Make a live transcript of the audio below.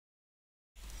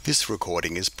This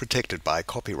recording is protected by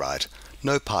copyright.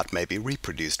 No part may be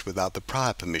reproduced without the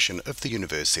prior permission of the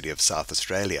University of South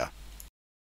Australia.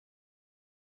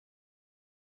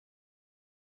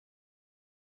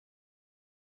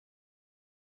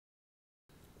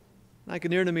 Na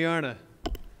ganirna miarna,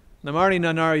 na marni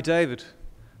na nari David,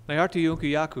 na arti yunku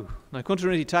yaku, na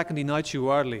kunturiti takandi naichu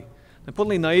wardly, na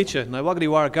pudli naicha, na wagadi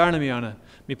war garna miarna,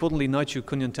 mi pudli naichu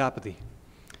kunyan tapati.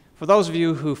 For those of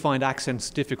you who find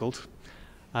accents difficult,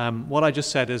 what I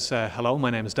just said is, hello, my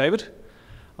name is David.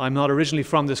 I'm not originally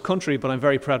from this country, but I'm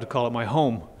very proud to call it my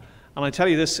home. And I tell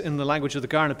you this in the language of the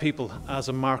Garna people as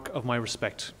a mark of my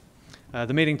respect.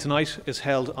 The meeting tonight is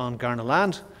held on Garna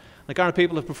land. The Garna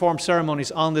people have performed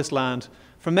ceremonies on this land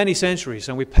for many centuries,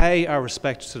 and we pay our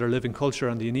respect to their living culture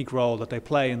and the unique role that they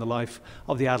play in the life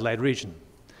of the Adelaide region.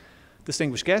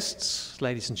 Distinguished guests,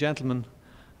 ladies and gentlemen,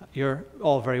 you're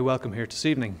all very welcome here this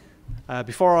evening.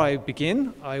 Before I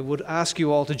begin, I would ask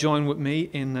you all to join with me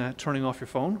in turning off your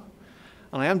phone.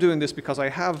 And I am doing this because I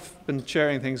have been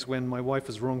sharing things when my wife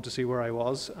has rung to see where I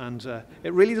was, and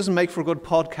it really doesn't make for good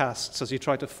podcasts as you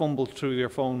try to fumble through your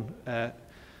phone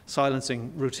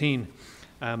silencing routine,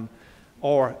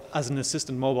 or as an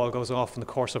assistant mobile goes off in the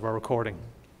course of our recording.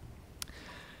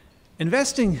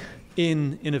 Investing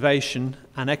in innovation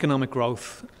and economic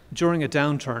growth during a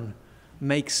downturn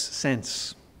makes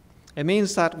sense. It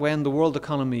means that when the world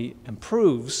economy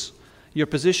improves, you're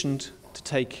positioned to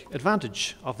take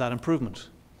advantage of that improvement.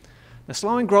 Now,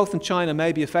 slowing growth in China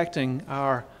may be affecting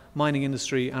our mining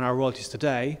industry and our royalties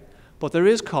today, but there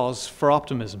is cause for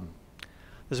optimism.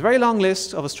 There's a very long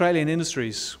list of Australian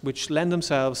industries which lend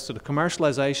themselves to the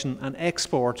commercialisation and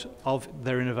export of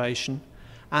their innovation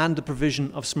and the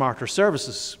provision of smarter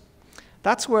services.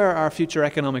 That's where our future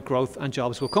economic growth and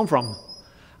jobs will come from.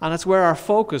 And that's where our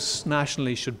focus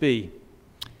nationally should be.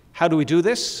 How do we do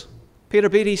this? Peter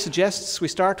Beattie suggests we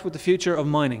start with the future of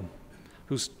mining,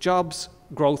 whose jobs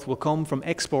growth will come from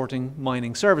exporting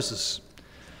mining services.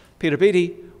 Peter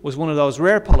Beattie was one of those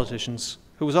rare politicians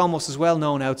who was almost as well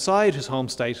known outside his home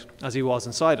state as he was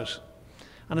inside it.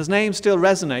 And his name still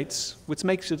resonates, which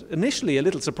makes it initially a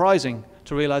little surprising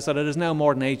to realise that it is now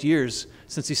more than 8 years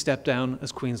since he stepped down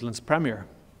as Queensland's Premier.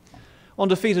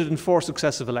 Undefeated in 4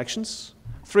 successive elections,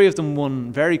 3 of them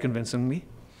won very convincingly,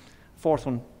 4th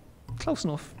one close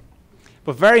enough,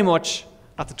 but very much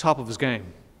at the top of his game.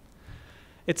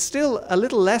 It's still a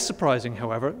little less surprising,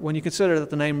 however, when you consider that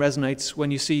the name resonates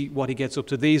when you see what he gets up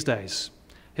to these days.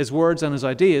 His words and his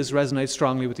ideas resonate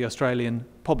strongly with the Australian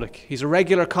public. He's a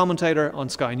regular commentator on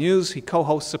Sky News. He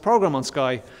co-hosts a programme on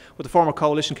Sky with the former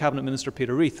Coalition Cabinet Minister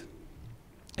Peter Reith.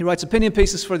 He writes opinion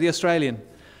pieces for The Australian,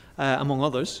 among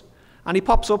others, and he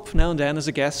pops up now and then as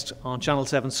a guest on Channel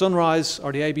 7 Sunrise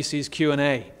or the ABC's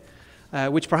Q&A,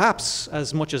 which perhaps,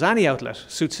 as much as any outlet,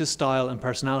 suits his style and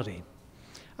personality.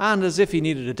 And as if he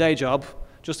needed a day job,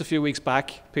 just a few weeks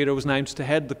back, Peter was named to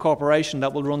head the corporation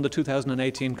that will run the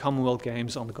 2018 Commonwealth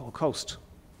Games on the Gold Coast.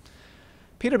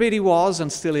 Peter Beattie was,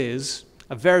 and still is,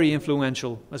 a very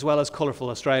influential as well as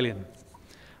colourful Australian.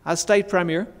 As State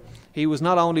Premier, he was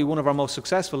not only one of our most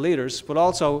successful leaders, but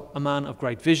also a man of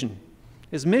great vision.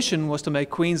 His mission was to make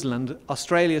Queensland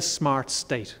Australia's smart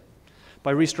state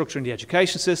by restructuring the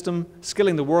education system,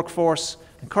 skilling the workforce,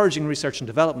 encouraging research and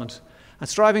development, and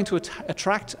striving to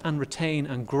attract and retain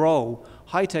and grow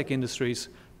high-tech industries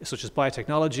such as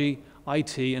biotechnology,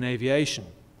 IT and aviation.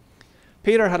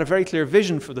 Peter had a very clear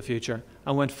vision for the future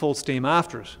and went full steam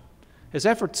after it. His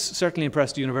efforts certainly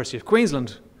impressed the University of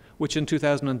Queensland, which in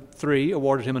 2003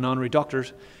 awarded him an honorary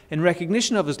doctorate in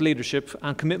recognition of his leadership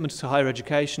and commitment to higher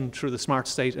education through the Smart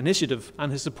State Initiative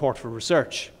and his support for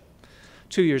research.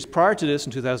 2 years prior to this,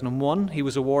 in 2001, he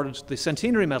was awarded the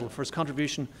Centenary Medal for his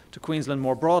contribution to Queensland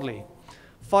more broadly.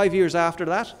 5 years after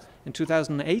that, in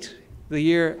 2008, the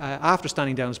year after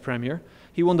standing down as Premier,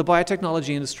 he won the Biotechnology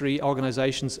Industry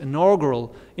Organisation's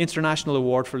inaugural International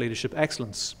Award for Leadership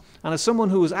Excellence. And as someone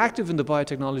who was active in the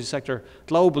biotechnology sector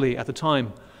globally at the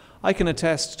time, I can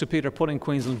attest to Peter putting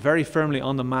Queensland very firmly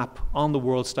on the map on the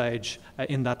world stage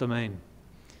in that domain.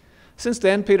 Since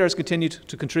then, Peter has continued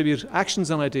to contribute actions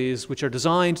and ideas which are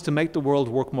designed to make the world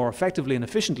work more effectively and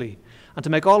efficiently, and to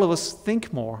make all of us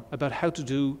think more about how to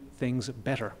do things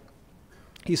better.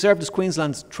 He served as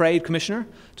Queensland's Trade Commissioner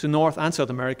to North and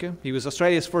South America. He was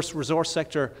Australia's first resource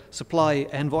sector supply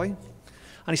envoy. And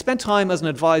he spent time as an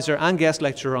advisor and guest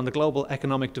lecturer on the Global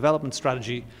Economic Development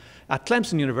Strategy at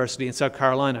Clemson University in South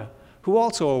Carolina, who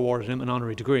also awarded him an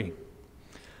honorary degree.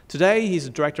 Today, he's the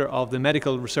director of the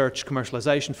Medical Research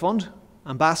Commercialisation Fund,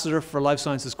 ambassador for Life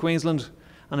Sciences Queensland,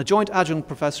 and a joint adjunct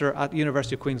professor at the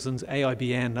University of Queensland's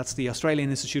AIBN, that's the Australian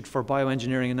Institute for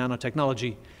Bioengineering and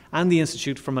Nanotechnology, and the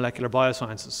Institute for Molecular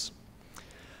Biosciences.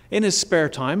 In his spare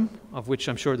time, of which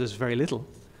I'm sure there's very little,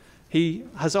 he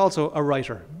has also a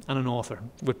writer and an author,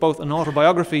 with both an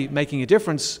autobiography, Making a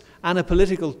Difference, and a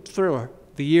political thriller,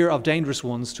 The Year of Dangerous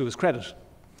Ones, to his credit.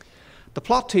 The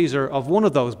plot teaser of one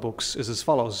of those books is as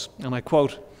follows, and I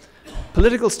quote,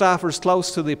 "Political staffers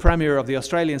close to the Premier of the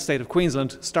Australian state of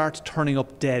Queensland start turning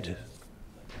up dead."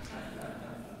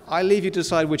 I'll leave you to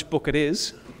decide which book it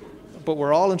is, but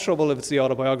we're all in trouble if it's the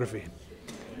autobiography.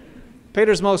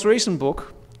 Peter's most recent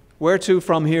book, Where To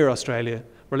From Here Australia,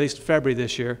 released in February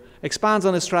this year, expands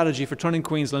on his strategy for turning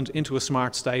Queensland into a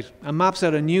smart state and maps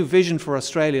out a new vision for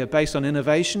Australia based on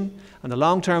innovation and the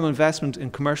long-term investment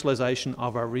in commercialisation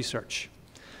of our research.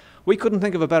 We couldn't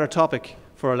think of a better topic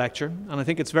for a lecture, and I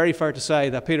think it's very fair to say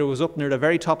that Peter was up near the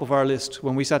very top of our list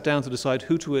when we sat down to decide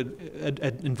who to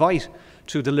invite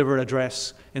to deliver an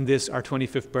address in this, our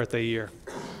 25th birthday year.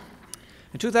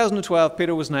 In 2012,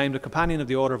 Peter was named a Companion of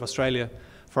the Order of Australia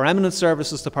for eminent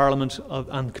services to Parliament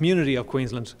and community of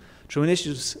Queensland through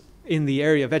initiatives in the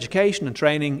area of education and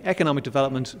training, economic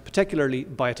development, particularly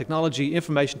biotechnology,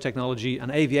 information technology and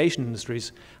aviation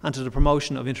industries, and to the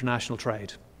promotion of international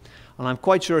trade. And I'm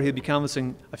quite sure he'll be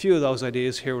canvassing a few of those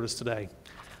ideas here with us today.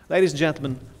 Ladies and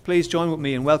gentlemen, please join with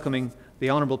me in welcoming the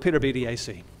Honourable Peter Beattie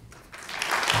AC.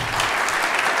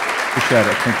 Appreciate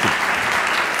it, thank you.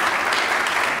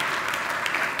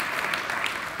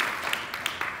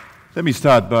 Let me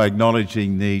start by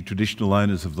acknowledging the traditional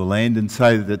owners of the land and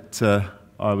say that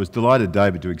I was delighted,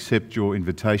 David, to accept your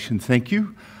invitation. Thank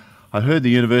you. I heard the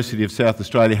University of South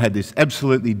Australia had this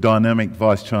absolutely dynamic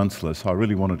Vice-Chancellor, so I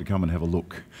really wanted to come and have a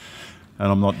look.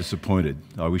 And I'm not disappointed.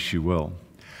 I wish you well.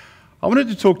 I wanted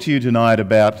to talk to you tonight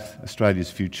about Australia's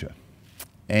future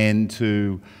and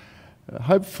to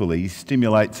hopefully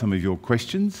stimulate some of your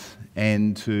questions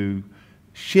and to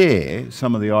share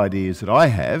some of the ideas that I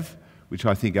have, which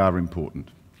I think are important.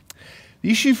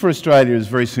 The issue for Australia is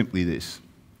very simply this.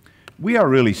 We are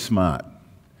really smart.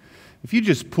 If you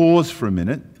just pause for a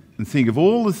minute and think of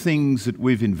all the things that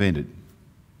we've invented,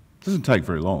 it doesn't take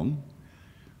very long.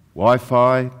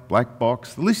 Wi-Fi, black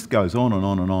box, the list goes on and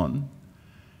on and on.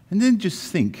 And then just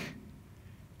think,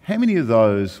 how many of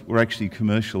those were actually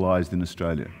commercialised in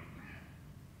Australia?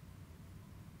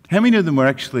 How many of them were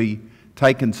actually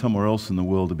taken somewhere else in the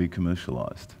world to be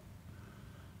commercialised?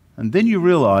 And then you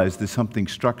realise there's something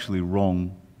structurally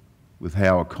wrong with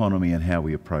our economy and how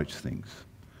we approach things.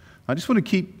 I just want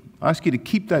to ask you to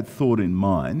keep that thought in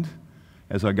mind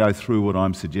as I go through what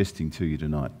I'm suggesting to you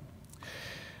tonight.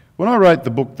 When I wrote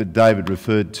the book that David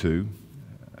referred to,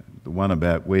 the one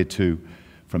about Where To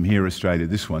From Here Australia,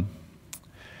 this one,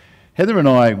 Heather and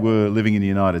I were living in the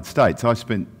United States. I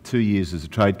spent 2 years as a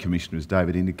trade commissioner, as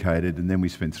David indicated, and then we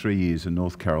spent 3 years in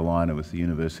North Carolina with the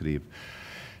university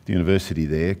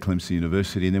there, Clemson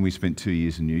University, and then we spent 2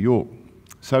 years in New York.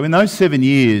 So in those 7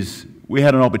 years, we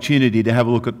had an opportunity to have a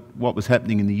look at what was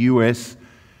happening in the US,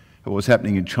 what was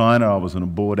happening in China. I was on a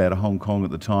board out of Hong Kong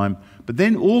at the time, but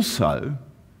then also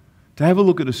to have a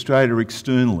look at Australia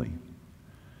externally.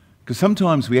 Because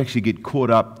sometimes we actually get caught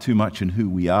up too much in who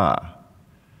we are.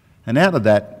 And out of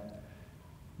that,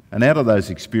 and out of those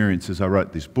experiences, I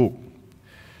wrote this book.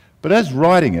 But as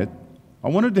writing it, I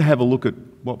wanted to have a look at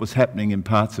what was happening in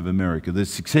parts of America, the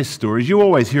success stories. You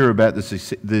always hear about the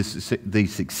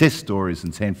success stories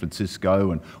in San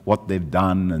Francisco and what they've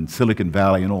done and Silicon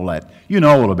Valley and all that. You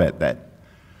know all about that.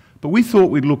 But we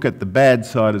thought we'd look at the bad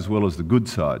side as well as the good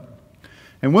side.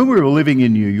 And when we were living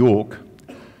in New York,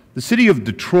 the city of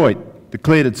Detroit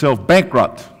declared itself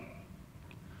bankrupt,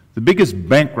 the biggest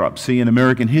bankruptcy in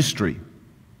American history.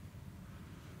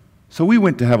 So we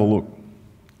went to have a look.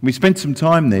 We spent some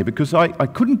time there because I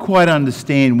couldn't quite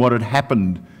understand what had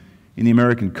happened in the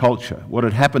American culture, what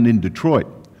had happened in Detroit.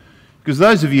 Because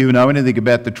those of you who know anything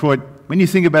about Detroit, when you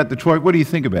think about Detroit, what do you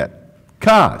think about?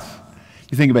 Cars.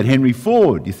 You think about Henry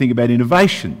Ford, you think about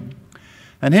innovation.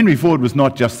 And Henry Ford was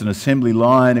not just an assembly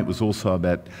line, it was also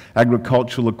about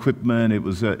agricultural equipment, it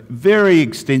was very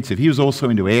extensive. He was also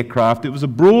into aircraft, it was a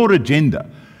broad agenda.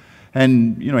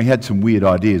 And, you know, he had some weird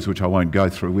ideas, which I won't go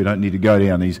through. We don't need to go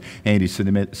down these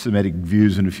anti-Semitic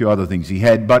views and a few other things he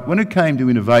had. But when it came to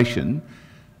innovation,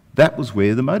 that was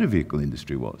where the motor vehicle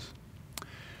industry was.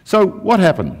 So what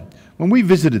happened? When we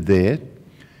visited there,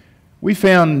 we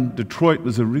found Detroit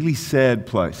was a really sad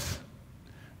place.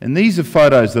 And these are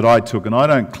photos that I took, and I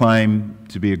don't claim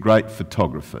to be a great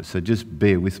photographer, so just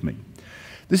bear with me.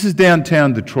 This is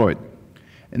downtown Detroit,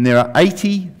 and there are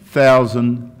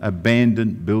 80,000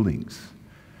 abandoned buildings.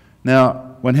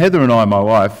 Now, when Heather and I, my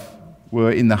wife,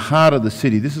 were in the heart of the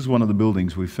city, this is one of the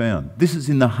buildings we found. This is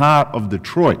in the heart of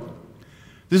Detroit.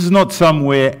 This is not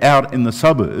somewhere out in the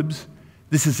suburbs.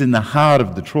 This is in the heart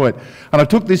of Detroit. And I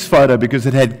took this photo because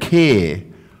it had care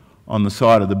on the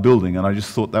side of the building, and I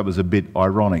just thought that was a bit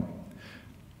ironic.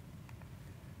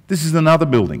 This is another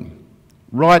building,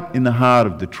 right in the heart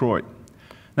of Detroit.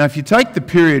 Now, if you take the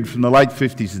period from the late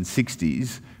 50s and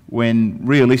 60s, when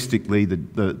realistically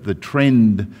the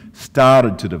trend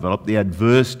started to develop, the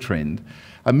adverse trend,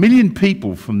 1 million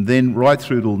people from then right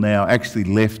through till now actually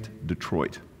left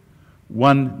Detroit.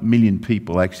 1 million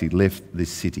people actually left this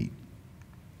city.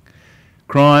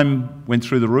 Crime went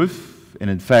through the roof, and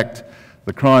in fact,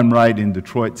 the crime rate in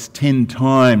Detroit's 10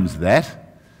 times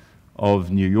that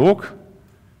of New York,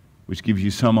 which gives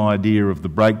you some idea of the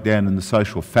breakdown in the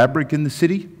social fabric in the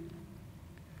city.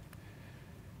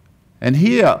 And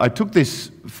here, I took this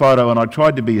photo and I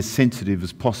tried to be as sensitive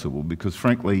as possible because,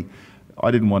 frankly, I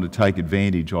didn't want to take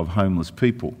advantage of homeless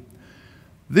people.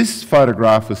 This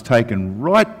photograph was taken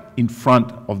right in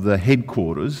front of the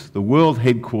headquarters, the world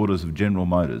headquarters of General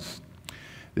Motors.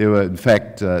 There were, in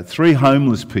fact, 3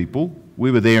 homeless people.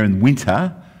 We were there in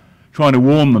winter trying to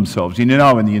warm themselves. You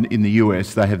know, in the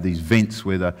US, they have these vents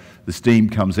where the steam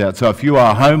comes out. So if you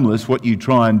are homeless, what you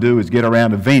try and do is get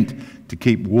around a vent to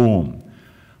keep warm.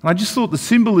 And I just thought the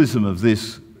symbolism of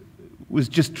this was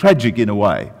just tragic in a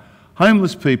way.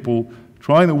 Homeless people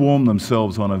trying to warm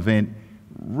themselves on a vent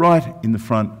right in the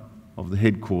front of the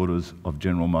headquarters of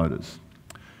General Motors.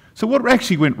 So what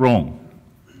actually went wrong?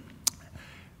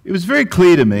 It was very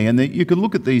clear to me, and that you can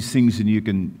look at these things and you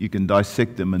can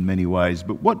dissect them in many ways,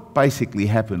 but what basically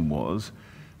happened was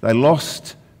they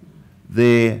lost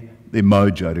their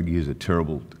mojo, to use a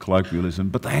terrible colloquialism,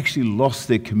 but they actually lost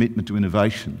their commitment to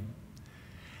innovation.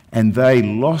 And they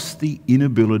lost the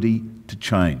inability to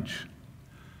change.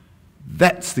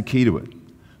 That's the key to it.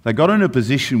 They got in a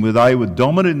position where they were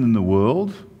dominant in the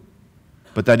world,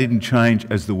 but they didn't change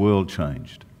as the world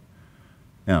changed.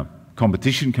 Now,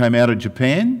 competition came out of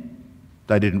Japan,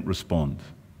 they didn't respond.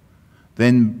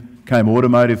 Then came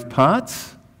automotive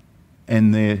parts,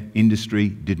 and their industry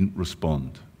didn't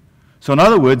respond. So in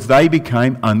other words, they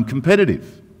became uncompetitive.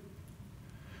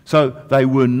 So they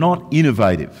were not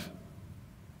innovative.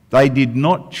 They did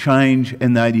not change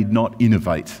and they did not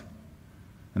innovate.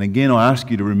 And again, I ask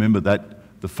you to remember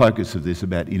that the focus of this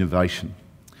about innovation.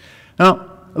 Now,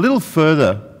 a little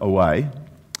further away,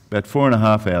 about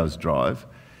 4.5 hours drive,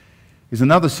 is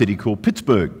another city called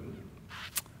Pittsburgh.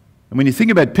 And when you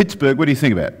think about Pittsburgh, what do you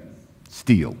think about?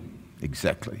 Steel,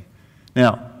 exactly.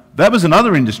 Now, that was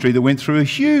another industry that went through a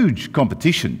huge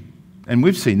competition, and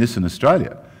we've seen this in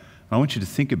Australia. I want you to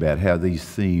think about how these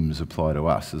themes apply to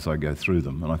us as I go through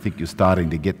them, and I think you're starting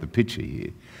to get the picture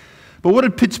here. But what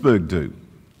did Pittsburgh do?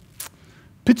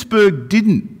 Pittsburgh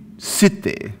didn't sit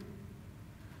there.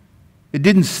 It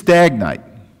didn't stagnate.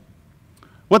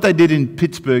 What they did in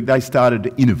Pittsburgh, they started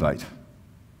to innovate.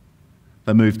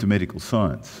 They moved to medical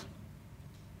science.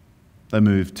 They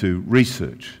moved to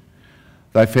research.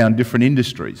 They found different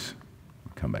industries.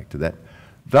 I'll come back to that.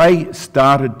 They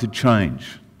started to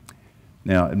change.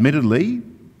 Now, admittedly,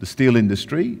 the steel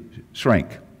industry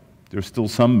shrank. There are still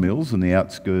some mills in the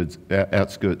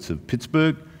outskirts of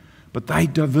Pittsburgh, but they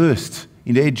diversed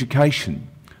into education.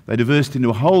 They diversed into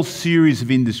a whole series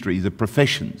of industries, of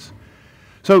professions.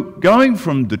 So going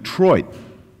from Detroit,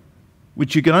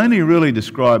 which you can only really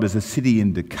describe as a city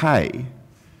in decay,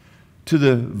 to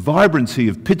the vibrancy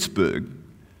of Pittsburgh,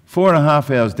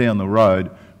 4.5 hours down the road,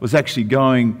 was actually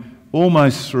going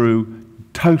almost through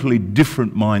totally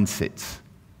different mindsets.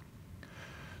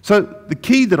 So the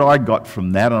key that I got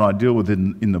from that, and I deal with it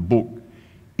in the book,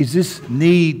 is this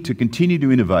need to continue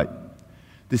to innovate,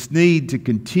 this need to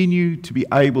continue to be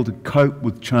able to cope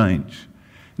with change.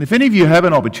 And if any of you have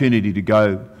an opportunity to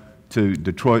go to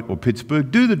Detroit or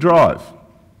Pittsburgh, do the drive.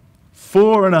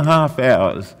 4.5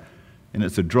 hours, and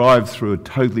it's a drive through a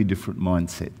totally different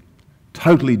mindset.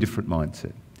 Totally different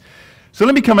mindset. So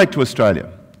let me come back to Australia,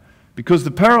 because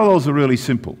the parallels are really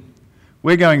simple.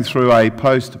 We're going through a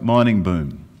post-mining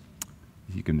boom.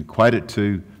 You can equate it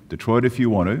to Detroit if you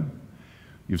want to.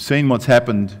 You've seen what's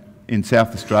happened in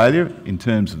South Australia in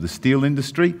terms of the steel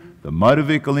industry, the motor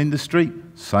vehicle industry.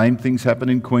 Same things happen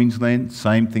in Queensland,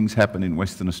 same things happen in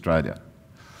Western Australia.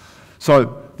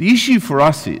 So the issue for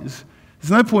us is,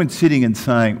 there's no point sitting and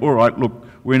saying, all right, look,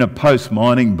 we're in a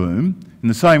post-mining boom. In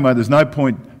the same way, there's no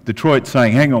point Detroit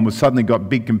saying, hang on, we've suddenly got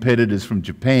big competitors from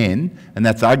Japan, and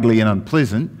that's ugly and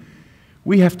unpleasant.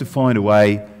 We have to find a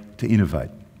way to innovate.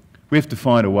 We have to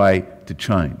find a way to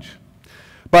change.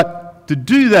 But to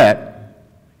do that,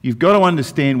 you've got to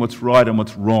understand what's right and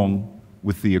what's wrong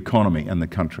with the economy and the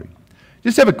country.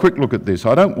 Just have a quick look at this.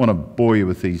 I don't want to bore you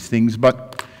with these things,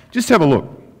 but just have a look.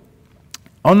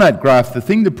 On that graph, the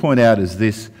thing to point out is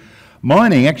this.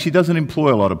 Mining actually doesn't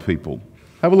employ a lot of people.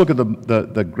 Have a look at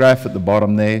the graph at the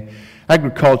bottom there.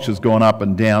 Agriculture's gone up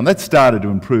and down. That's started to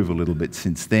improve a little bit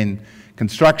since then.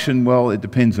 Construction, well, it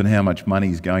depends on how much money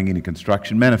is going into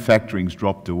construction. Manufacturing's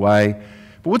dropped away.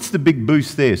 But what's the big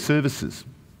boost there? Services.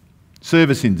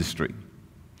 Service industry.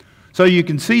 So you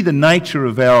can see the nature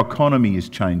of our economy is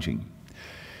changing.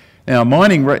 Now,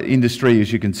 mining industry,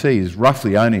 as you can see, is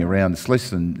roughly only around, it's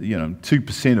less than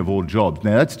 2% of all jobs.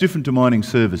 Now, that's different to mining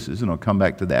services, and I'll come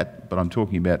back to that, but I'm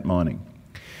talking about mining.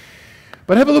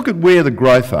 But have a look at where the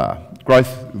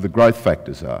growth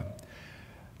factors are.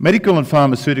 Medical and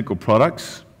pharmaceutical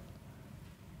products,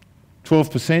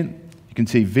 12%. You can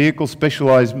see vehicles,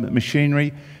 specialised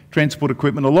machinery, transport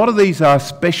equipment. A lot of these are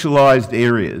specialised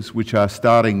areas which are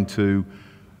starting to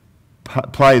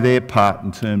play their part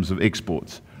in terms of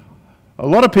exports. A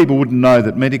lot of people wouldn't know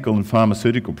that medical and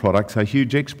pharmaceutical products are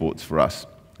huge exports for us.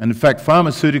 And in fact,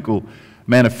 pharmaceutical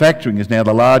manufacturing is now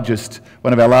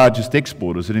one of our largest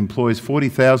exporters. It employs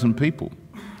 40,000 people.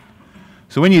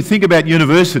 So when you think about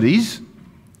universities,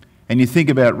 and you think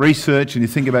about research, and you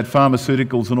think about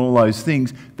pharmaceuticals and all those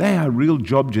things, they are real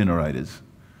job generators.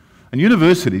 And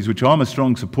universities, which I'm a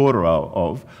strong supporter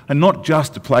of, are not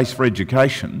just a place for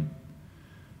education.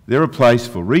 They're a place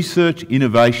for research,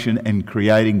 innovation, and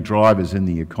creating drivers in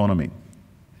the economy.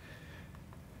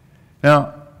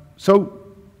 Now, so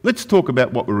let's talk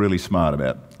about what we're really smart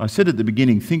about. I said at the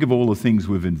beginning, think of all the things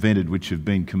we've invented which have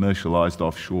been commercialised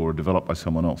offshore or developed by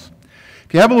someone else.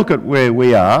 If you have a look at where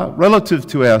we are, relative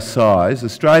to our size,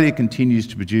 Australia continues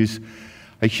to produce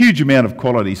a huge amount of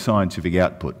quality scientific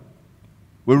output.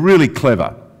 We're really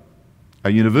clever.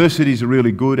 Our universities are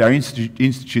really good, our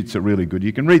institutes are really good.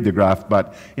 You can read the graph,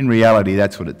 but in reality,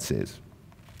 that's what it says.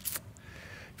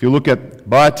 If you look at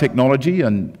biotechnology,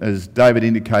 and as David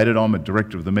indicated, I'm a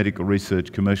director of the Medical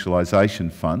Research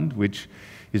Commercialisation Fund, which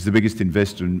is the biggest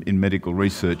investor in medical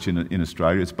research in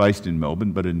Australia. It's based in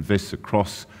Melbourne, but it invests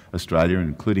across Australia,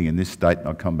 including in this state, and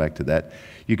I'll come back to that.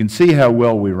 You can see how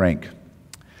well we rank.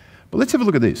 But let's have a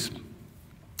look at this.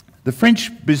 The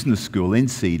French Business School,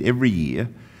 NCED, every year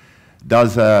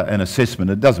does an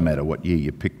assessment. It doesn't matter what year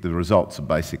you pick, the results are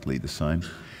basically the same.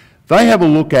 They have a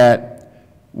look at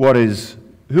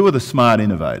who are the smart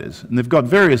innovators, and they've got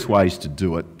various ways to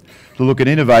do it. To look at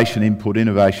innovation input,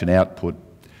 innovation output.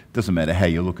 Doesn't matter how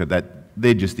you look at that,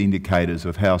 they're just indicators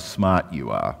of how smart you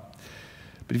are.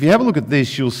 But if you have a look at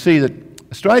this, you'll see that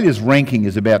Australia's ranking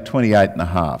is about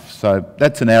 28.5, so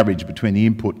that's an average between the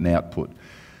input and output.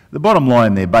 The bottom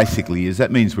line there basically is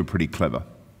that means we're pretty clever.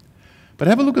 But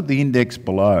have a look at the index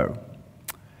below,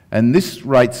 and this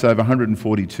rates over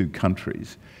 142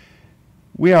 countries.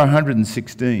 We are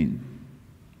 116.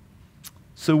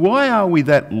 So why are we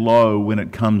that low when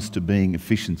it comes to being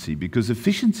efficiency? Because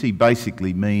efficiency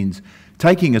basically means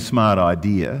taking a smart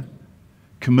idea,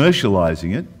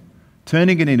 commercialising it,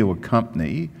 turning it into a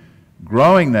company,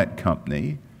 growing that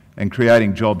company, and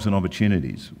creating jobs and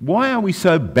opportunities. Why are we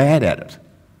so bad at it?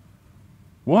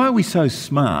 Why are we so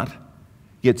smart,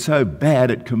 yet so bad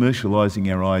at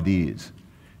commercialising our ideas?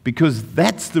 Because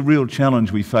that's the real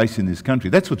challenge we face in this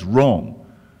country. That's what's wrong,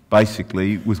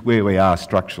 basically, with where we are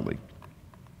structurally.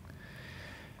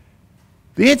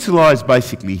 The answer lies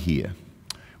basically here.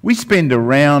 We spend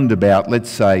around about, let's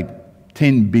say,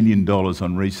 $10 billion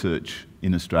on research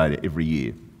in Australia every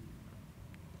year.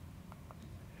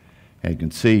 And you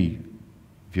can see,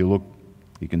 if you look,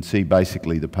 you can see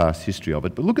basically the past history of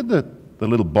it. But look at the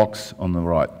little box on the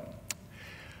right.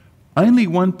 Only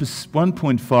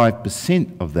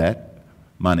 1.5% of that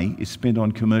money is spent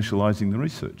on commercialising the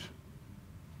research.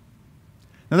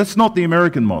 Now, that's not the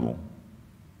American model.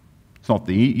 It's not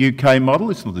the UK model,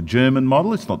 it's not the German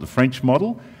model, it's not the French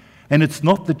model, and it's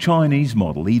not the Chinese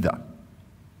model either.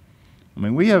 I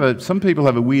mean, some people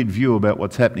have a weird view about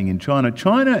what's happening in China.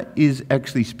 China is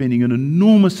actually spending an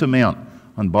enormous amount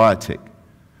on biotech.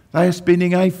 They are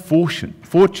spending a fortune,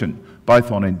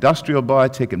 both on industrial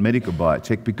biotech and medical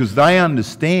biotech, because they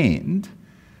understand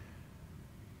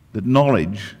that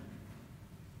knowledge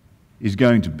is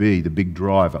going to be the big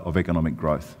driver of economic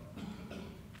growth.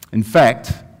 In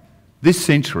fact, this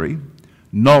century,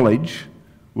 knowledge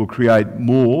will create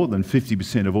more than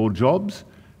 50% of all jobs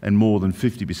and more than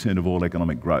 50% of all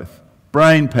economic growth.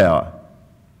 Brain power,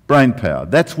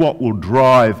 that's what will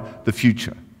drive the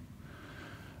future.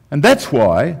 And that's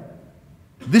why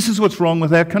this is what's wrong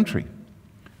with our country.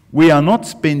 We are not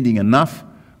spending enough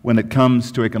when it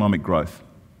comes to economic growth.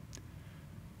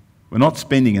 We're not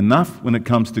spending enough when it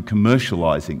comes to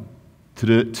commercialising,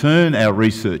 to turn our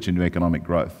research into economic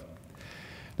growth.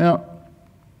 Now,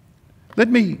 let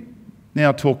me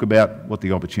now talk about what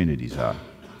the opportunities are.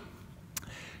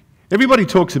 Everybody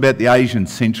talks about the Asian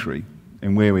century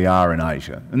and where we are in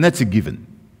Asia, and that's a given.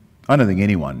 I don't think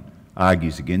anyone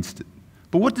argues against it.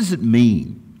 But what does it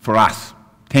mean for us,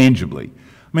 tangibly?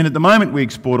 I mean, at the moment we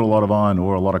export a lot of iron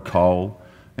ore, a lot of coal,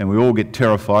 and we all get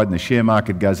terrified and the share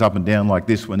market goes up and down like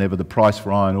this whenever the price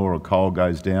for iron ore or coal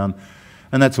goes down,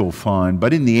 and that's all fine.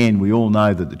 But in the end, we all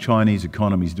know that the Chinese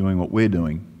economy is doing what we're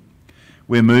doing.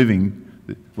 We're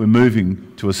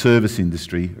moving to a service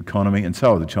industry economy, and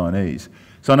so are the Chinese.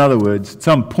 So in other words, at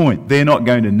some point, they're not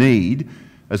going to need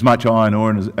as much iron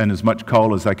ore and as much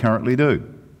coal as they currently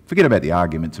do. Forget about the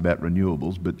arguments about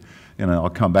renewables, but I'll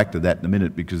come back to that in a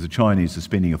minute, because the Chinese are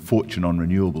spending a fortune on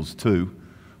renewables too.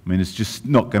 I mean, it's just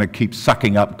not going to keep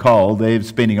sucking up coal. They're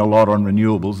spending a lot on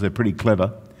renewables. They're pretty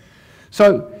clever.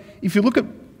 So if you look at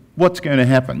what's going to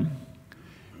happen,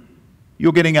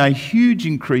 you're getting a huge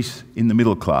increase in the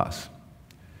middle class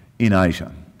in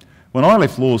Asia. When I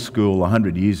left law school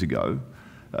 100 years ago,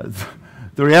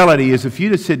 the reality is, if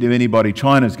you'd have said to anybody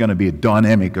China's going to be a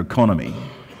dynamic economy,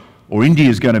 or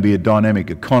India's going to be a dynamic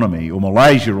economy, or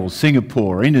Malaysia or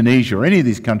Singapore or Indonesia or any of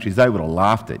these countries, they would have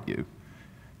laughed at you.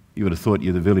 You would have thought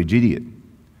you're the village idiot.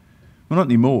 Well, not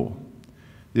anymore.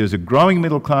 There's a growing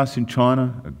middle class in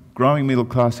China, a growing middle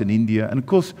class in India, and of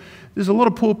course there's a lot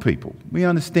of poor people. We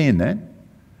understand that.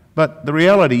 But the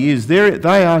reality is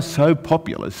they are so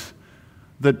populous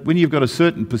that when you've got a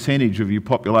certain percentage of your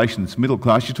population that's middle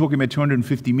class, you're talking about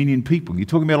 250 million people. You're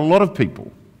talking about a lot of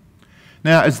people.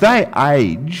 Now, as they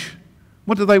age,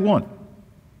 what do they want?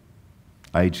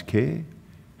 Aged care,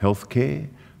 health care,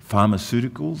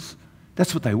 pharmaceuticals.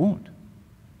 That's what they want.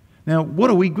 Now, what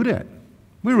are we good at?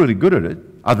 We're really good at it,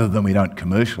 other than we don't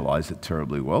commercialise it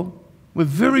terribly well. We're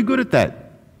very good at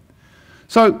that.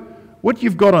 So what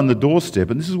you've got on the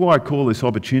doorstep, and this is why I call this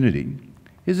opportunity,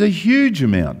 is a huge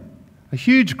amount, a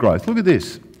huge growth. Look at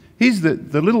this. Here's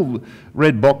the little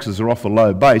red boxes are off a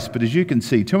low base, but as you can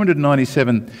see,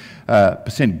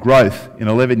 297% growth in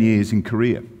 11 years in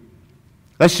Korea.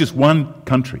 That's just one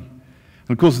country. And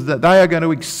of course, they are going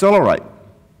to accelerate.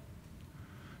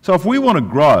 So if we want to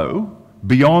grow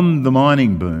beyond the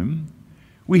mining boom,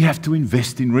 we have to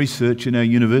invest in research in our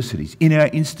universities, in our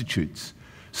institutes,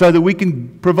 so that we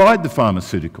can provide the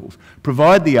pharmaceuticals,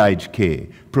 provide the aged care,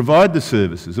 provide the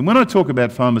services. And when I talk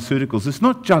about pharmaceuticals, it's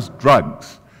not just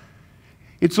drugs.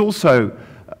 It's also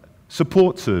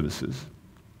support services.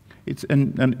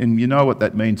 And you know what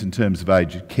that means in terms of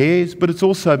aged cares, but it's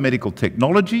also medical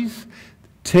technologies,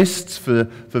 tests for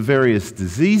various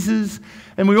diseases.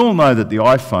 And we all know that the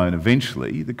iPhone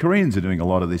eventually, the Koreans are doing a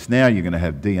lot of this now, you're going to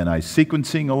have DNA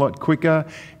sequencing a lot quicker.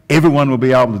 Everyone will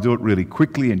be able to do it really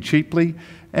quickly and cheaply.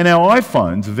 And our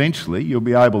iPhones, eventually, you'll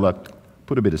be able to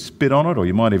put a bit of spit on it, or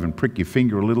you might even prick your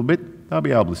finger a little bit. They'll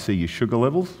be able to see your sugar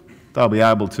levels. They'll be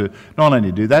able to not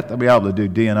only do that, they'll be able to do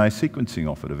DNA sequencing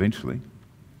off it eventually.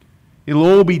 It'll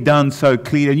all be done so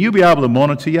clear, and you'll be able to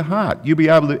monitor your heart. You'll be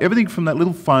able to, everything from that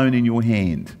little phone in your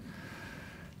hand.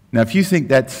 Now, if you think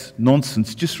that's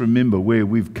nonsense, just remember where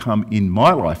we've come in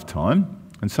my lifetime,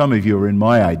 and some of you are in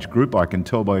my age group, I can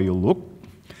tell by your look,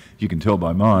 you can tell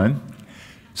by mine.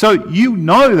 So you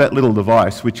know that little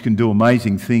device which can do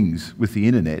amazing things with the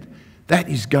internet, that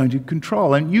is going to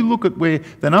control. And you look at where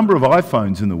the number of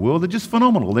iPhones in the world are just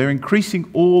phenomenal. They're increasing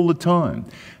all the time.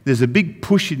 There's a big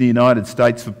push in the United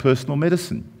States for personal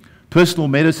medicine. Personal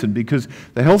medicine, because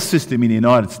the health system in the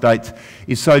United States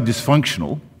is so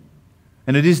dysfunctional,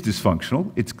 and it is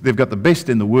dysfunctional. They've got the best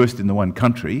and the worst in the one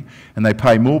country, and they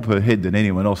pay more per head than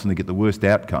anyone else, and they get the worst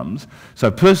outcomes.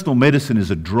 So personal medicine is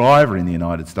a driver in the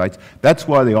United States. That's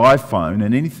why the iPhone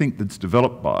and anything that's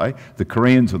developed by the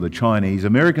Koreans or the Chinese,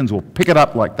 Americans will pick it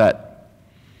up like that.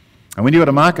 And when you've got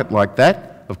a market like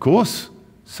that, of course,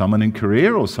 someone in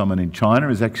Korea or someone in China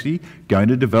is actually going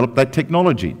to develop that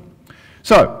technology.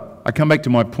 So I come back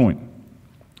to my point.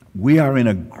 We are in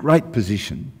a great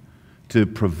position to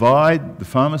provide the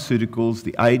pharmaceuticals,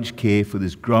 the aged care for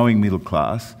this growing middle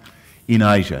class in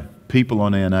Asia, people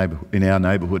in our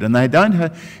neighbourhood. And they don't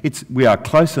have, we are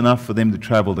close enough for them to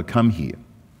travel to come here.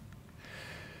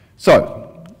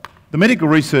 So, the Medical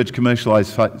Research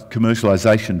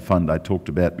Commercialisation Fund I talked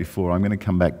about before, I'm going to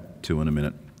come back to in a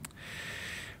minute.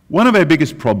 One of our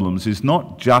biggest problems is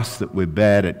not just that we're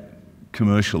bad at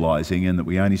commercialising and that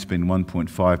we only spend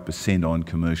 1.5% on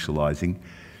commercialising.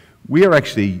 We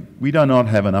do not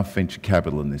have enough venture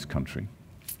capital in this country.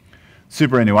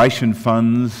 Superannuation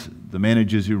funds, the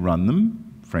managers who run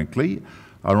them, frankly,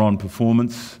 are on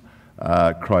performance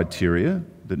criteria.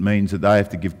 That means that they have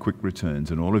to give quick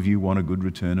returns, and all of you want a good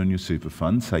return on your super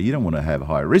fund, so you don't want to have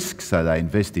high risk, so they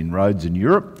invest in roads in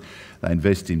Europe. They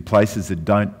invest in places that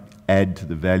don't add to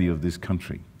the value of this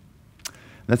country.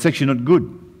 That's actually not good.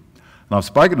 And I've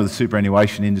spoken to the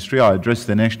superannuation industry. I addressed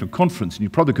their national conference, and you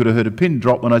probably could have heard a pin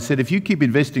drop when I said, if you keep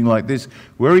investing like this,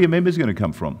 where are your members going to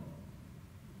come from?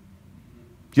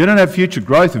 If you don't have future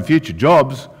growth and future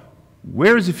jobs,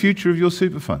 where is the future of your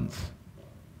super funds?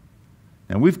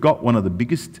 Now, we've got one of the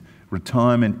biggest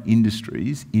retirement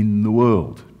industries in the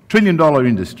world. $1 trillion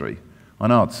industry. I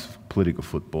know it's political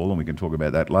football, and we can talk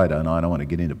about that later, and I don't want to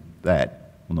get into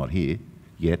that. Well, not here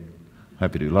yet.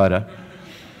 Hope to do later.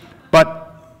 But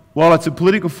while it's a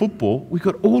political football, we've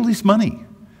got all this money.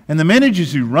 And the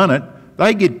managers who run it,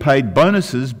 they get paid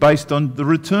bonuses based on the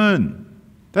return.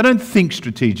 They don't think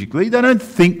strategically. They don't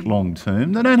think long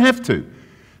term. They don't have to.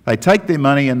 They take their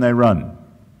money and they run.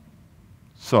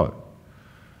 So,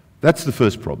 that's the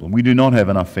first problem. We do not have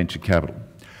enough venture capital.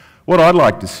 What I'd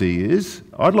like to see is,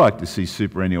 I'd like to see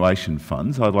superannuation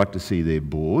funds, I'd like to see their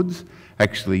boards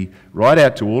actually write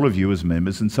out to all of you as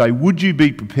members and say, would you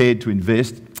be prepared to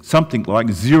invest something like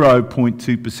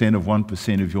 0.2% of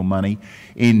 1% of your money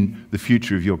in the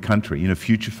future of your country, in a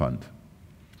future fund?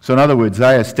 So in other words,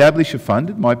 they establish a fund.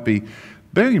 It might be,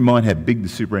 bearing in mind how big the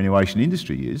superannuation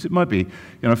industry is, it might be,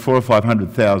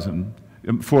 $400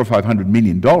 or $500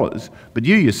 million, but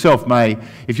you yourself may,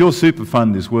 if your super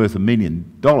fund is worth $1 million,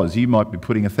 you might be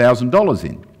putting $1,000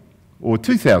 in, or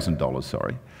 $2,000,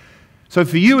 sorry. So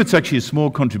for you it's actually a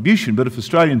small contribution, but if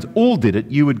Australians all did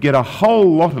it, you would get a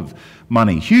whole lot of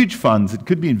money, huge funds that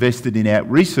could be invested in our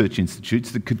research institutes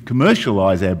that could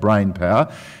commercialise our brain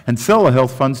power and sell the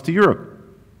health funds to Europe.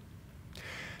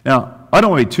 Now, I don't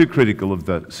want to be too critical of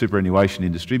the superannuation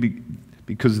industry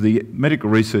because the Medical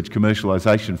Research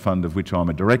Commercialisation Fund, of which I'm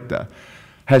a director,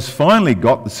 has finally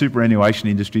got the superannuation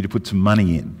industry to put some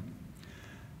money in.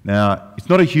 Now, it's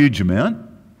not a huge amount,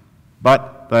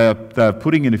 but they're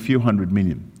putting in a few hundred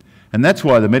million. And that's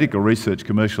why the Medical Research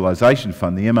Commercialisation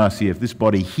Fund, the MRCF, this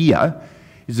body here,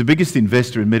 is the biggest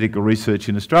investor in medical research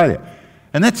in Australia.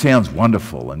 And that sounds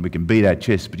wonderful, and we can beat our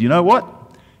chests, but you know what?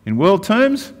 In world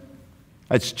terms,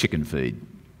 that's chicken feed.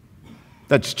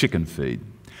 That's chicken feed.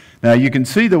 Now, you can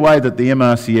see the way that the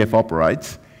MRCF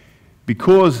operates,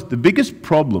 because the biggest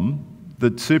problem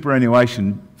that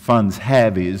superannuation funds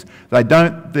have is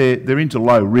they're into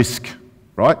low risk,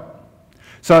 right?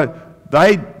 So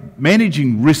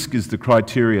managing risk is the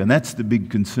criteria, and that's the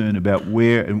big concern about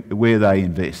where they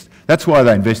invest. That's why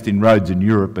they invest in roads in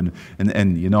Europe and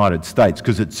the United States,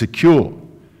 because it's secure,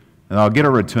 and they'll get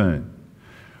a return.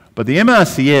 But the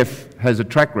MRCF has a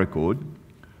track record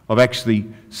of actually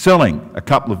selling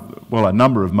a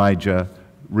number of major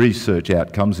research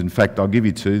outcomes. In fact, I'll give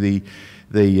you two.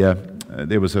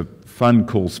 There was a fund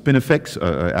called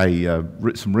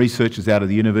Spinifex, some researchers out of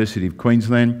the University of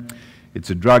Queensland. It's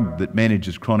a drug that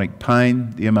manages chronic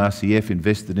pain. The MRCF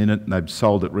invested in it, and they've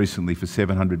sold it recently for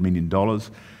 $700 million.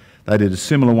 They did a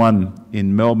similar one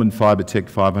in Melbourne, Fibertech,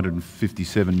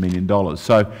 $557 million.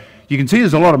 So you can see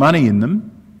there's a lot of money in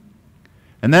them.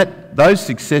 And those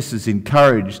successes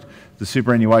encouraged the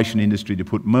superannuation industry to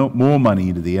put more money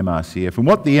into the MRCF. And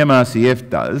what the MRCF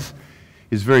does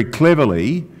is very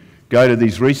cleverly go to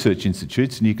these research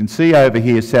institutes, and you can see over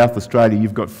here, South Australia,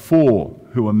 you've got 4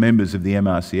 who are members of the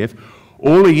MRCF.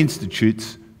 All the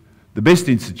institutes, the best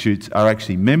institutes, are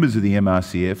actually members of the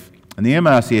MRCF, and the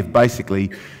MRCF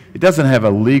basically, it doesn't have a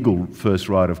legal first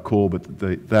right of call, but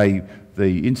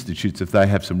the institutes, if they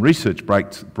have some research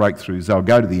breakthroughs, they'll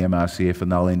go to the MRCF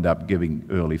and they'll end up giving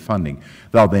early funding.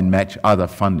 They'll then match other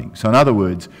funding. So in other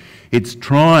words, it's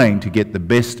trying to get the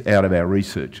best out of our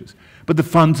researchers. But the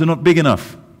funds are not big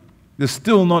enough. They're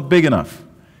still not big enough.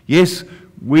 Yes,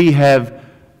 we have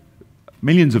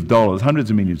millions of dollars,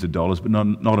 hundreds of millions of dollars, but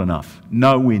not enough.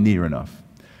 Nowhere near enough.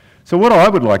 So what I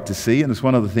would like to see, and it's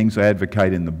one of the things I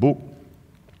advocate in the book,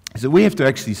 is that we have to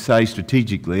actually say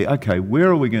strategically, okay, where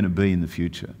are we going to be in the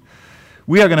future?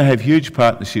 We are going to have huge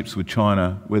partnerships with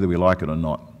China, whether we like it or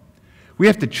not. We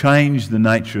have to change the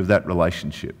nature of that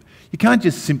relationship. You can't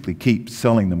just simply keep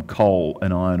selling them coal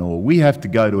and iron ore. We have to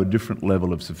go to a different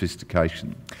level of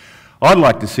sophistication. I'd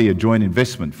like to see a joint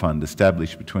investment fund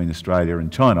established between Australia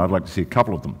and China. I'd like to see a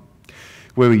couple of them,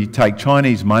 where we take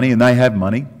Chinese money, and they have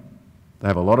money. They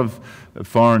have a lot of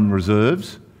foreign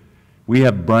reserves. We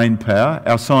have brain power.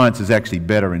 Our science is actually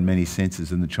better in many senses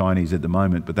than the Chinese at the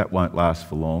moment, but that won't last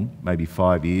for long, maybe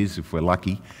 5 years if we're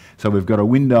lucky. So we've got a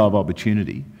window of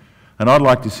opportunity. And I'd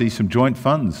like to see some joint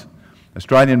funds.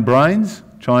 Australian brains,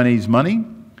 Chinese money,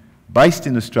 based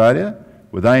in Australia,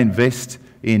 where they invest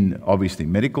in, obviously,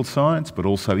 medical science, but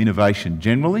also innovation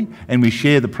generally, and we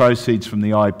share the proceeds from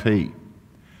the IP.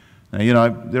 Now,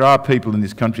 there are people in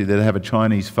this country that have a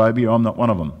Chinese phobia. I'm not one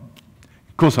of them.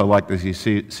 course, I like to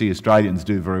see Australians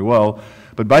do very well,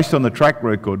 but based on the track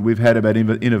record we've had about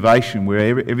innovation,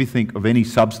 where everything of any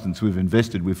substance we've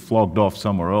invested, we've flogged off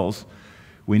somewhere else,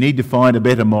 we need to find a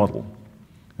better model.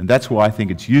 And that's why I think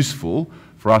it's useful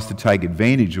for us to take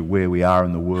advantage of where we are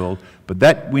in the world, but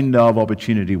that window of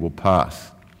opportunity will pass.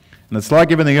 And it's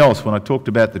like everything else. When I talked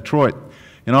about Detroit,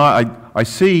 you know, I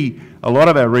see a lot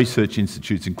of our research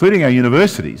institutes, including our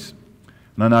universities,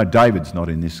 and I know David's not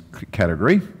in this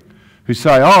category, who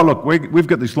say, oh, look, we've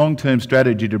got this long-term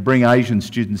strategy to bring Asian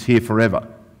students here forever.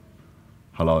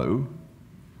 Hello?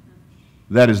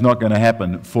 That is not going to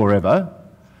happen forever,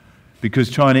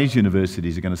 because Chinese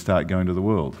universities are going to start going to the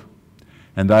world.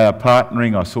 And they are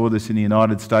partnering. I saw this in the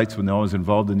United States when I was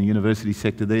involved in the university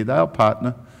sector there. They'll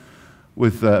partner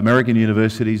with American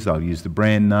universities. They'll use the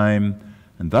brand name,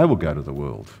 and they will go to the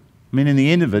world. I mean, in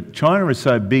the end of it, China is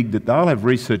so big that they'll have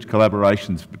research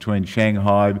collaborations between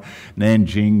Shanghai,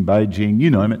 Nanjing, Beijing,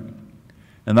 you name it.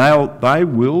 And they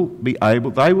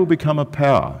will become a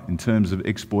power in terms of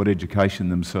export education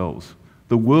themselves.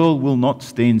 The world will not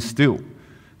stand still.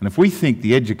 And if we think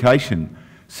the education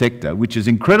sector, which is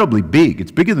incredibly big, it's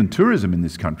bigger than tourism in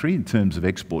this country in terms of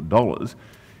export dollars,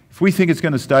 if we think it's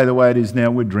going to stay the way it is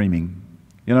now, we're dreaming.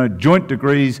 You know, joint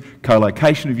degrees,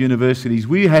 co-location of universities,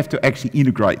 we have to actually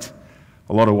integrate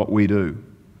a lot of what we do.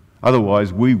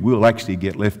 Otherwise, we will actually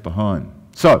get left behind.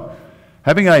 So,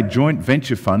 having a joint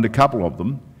venture fund, a couple of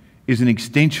them, is an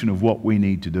extension of what we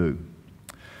need to do.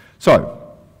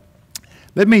 So,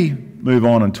 let me move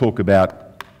on and talk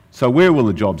about, so where will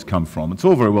the jobs come from? It's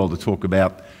all very well to talk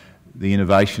about the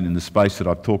innovation in the space that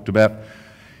I've talked about.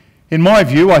 In my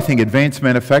view, I think advanced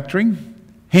manufacturing,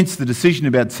 hence the decision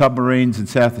about submarines in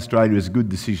South Australia, is a good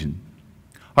decision.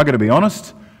 I've got to be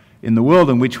honest, in the world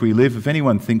in which we live, if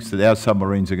anyone thinks that our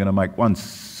submarines are going to make one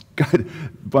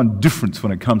difference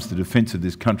when it comes to defence of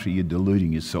this country, you're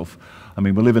deluding yourself. I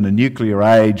mean, we live in a nuclear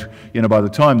age. You know, by the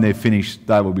time they're finished,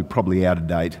 they will be probably out of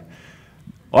date.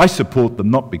 I support them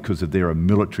not because they're a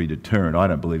military deterrent. I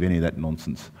don't believe any of that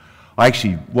nonsense.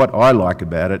 What I like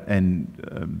about it,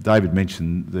 and David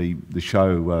mentioned the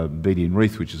show Beattie and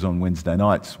Reith, which is on Wednesday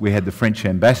nights. We had the French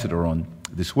ambassador on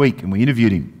this week, and we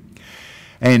interviewed him.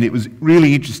 And it was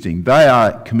really interesting. They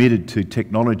are committed to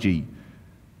technology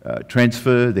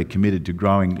transfer. They're committed to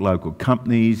growing local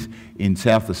companies in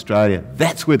South Australia.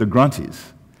 That's where the grunt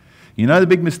is. You know the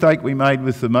big mistake we made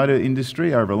with the motor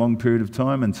industry over a long period of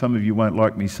time, and some of you won't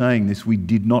like me saying this, we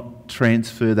did not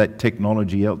transfer that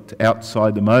technology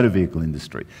outside the motor vehicle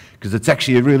industry, because it's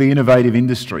actually a really innovative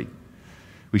industry.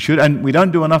 We should, and we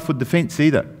don't do enough with defence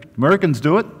either. Americans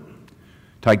do it.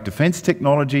 Take defence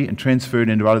technology and transfer it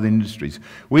into other industries.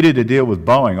 We did a deal with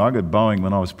Boeing. I got Boeing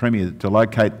when I was Premier to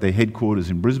locate their headquarters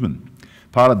in Brisbane.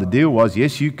 Part of the deal was,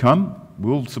 yes, you come,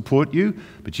 we'll support you,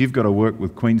 but you've got to work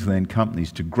with Queensland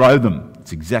companies to grow them.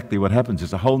 It's exactly what happens.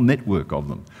 There's a whole network of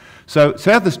them. So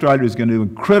South Australia is going to do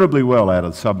incredibly well out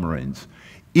of submarines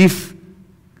if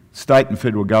state and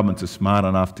federal governments are smart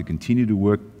enough to continue to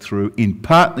work through in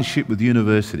partnership with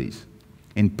universities.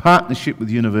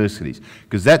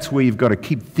 Because that's where you've got to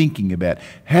keep thinking about,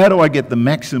 how do I get the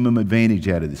maximum advantage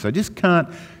out of this? I just can't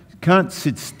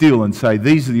sit still and say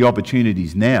these are the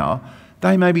opportunities now.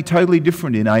 They may be totally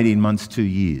different in 18 months, 2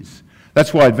 years.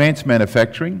 That's why advanced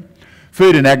manufacturing,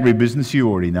 food and agribusiness, you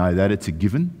already know that, it's a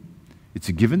given. It's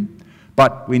a given.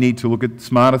 But we need to look at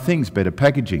smarter things, better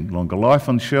packaging, longer life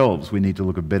on shelves. We need to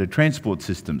look at better transport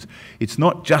systems. It's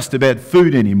not just about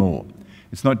food anymore.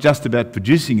 It's not just about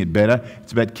producing it better,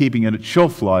 it's about keeping it at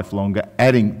shelf life longer,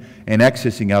 adding and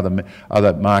accessing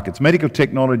other markets. Medical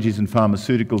technologies and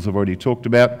pharmaceuticals I've already talked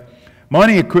about.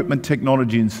 Mining equipment,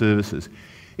 technology and services.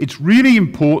 It's really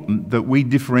important that we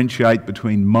differentiate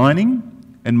between mining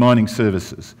and mining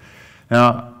services.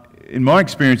 Now, in my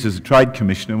experience as a trade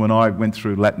commissioner, when I went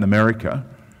through Latin America,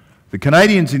 the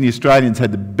Canadians and the Australians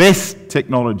had the best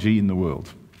technology in the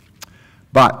world.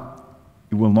 But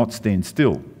it will not stand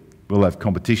still. We'll have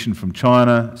competition from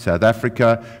China, South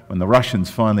Africa. When the Russians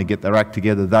finally get their act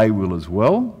together, they will as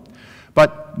well.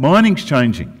 But mining's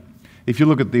changing. If you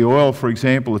look at the oil, for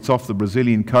example, it's off the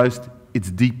Brazilian coast, it's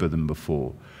deeper than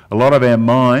before. A lot of our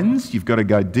mines, you've got to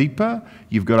go deeper,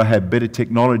 you've got to have better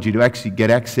technology to actually get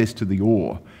access to the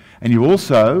ore. And you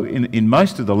also, in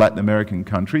most of the Latin American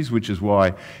countries, which is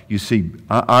why you see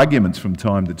arguments from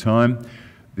time to time,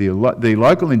 the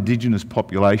local indigenous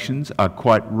populations are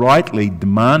quite rightly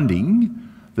demanding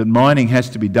that mining has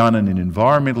to be done in an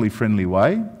environmentally friendly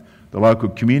way. The local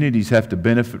communities have to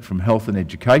benefit from health and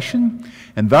education,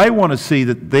 and they want to see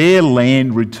that their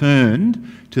land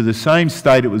returned to the same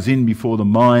state it was in before the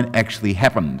mine actually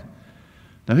happened.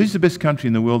 Now, who's the best country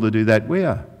in the world to do that? We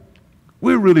are.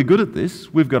 We're really good at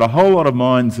this. We've got a whole lot of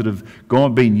mines that have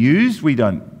been used. We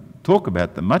don't talk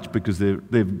about them much because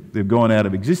they've gone out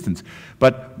of existence.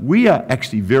 But we are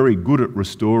actually very good at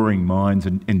restoring mines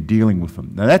and dealing with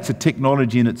them. Now that's a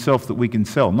technology in itself that we can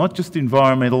sell, not just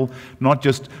environmental, not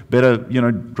just better,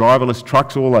 driverless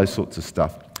trucks, all those sorts of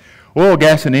stuff. Oil,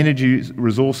 gas and energy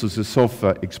resources are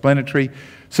self-explanatory.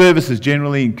 Services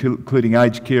generally, including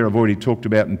aged care, I've already talked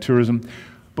about, and tourism.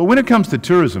 But when it comes to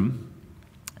tourism,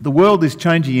 the world is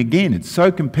changing again. It's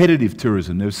so competitive,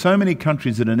 tourism. There are so many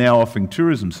countries that are now offering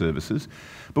tourism services,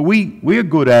 but we are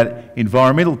good at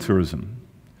environmental tourism.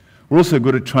 We're also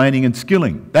good at training and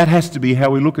skilling. That has to be how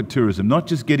we look at tourism, not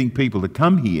just getting people to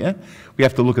come here. We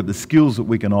have to look at the skills that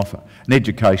we can offer. And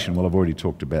education, well, I've already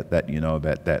talked about that, you know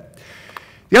about that.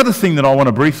 The other thing that I want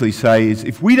to briefly say is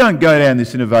if we don't go down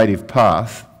this innovative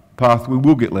path, we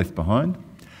will get left behind.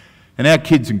 And our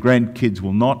kids and grandkids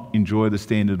will not enjoy the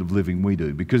standard of living we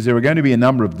do because there are going to be a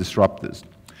number of disruptors.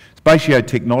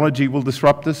 Spatiotechnology will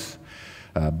disrupt us,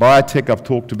 biotech I've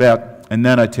talked about, and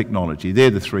nanotechnology. They're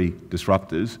the three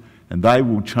disruptors, and they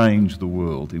will change the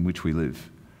world in which we live.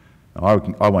 I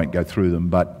won't go through them,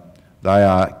 but they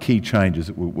are key changes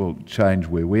that will change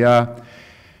where we are.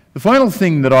 The final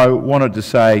thing that I wanted to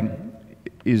say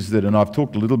is that, and I've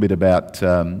talked a little bit about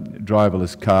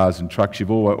driverless cars and trucks,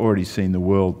 you've already seen the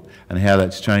world and how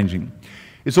that's changing.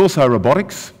 It's also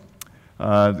robotics.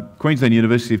 The Queensland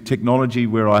University of Technology,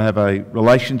 where I have a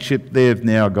relationship, they've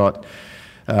now got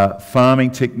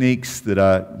farming techniques that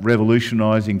are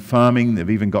revolutionising farming. They've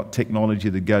even got technology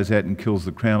that goes out and kills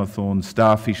the crown of thorns,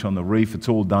 starfish on the reef. It's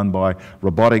all done by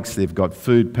robotics. They've got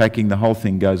food packing. The whole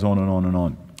thing goes on and on and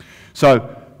on.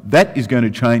 So that is going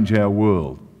to change our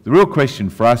world. The real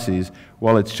question for us is,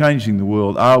 while it's changing the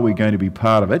world, are we going to be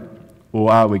part of it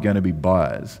or are we going to be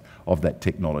buyers of that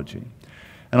technology?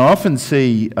 And I often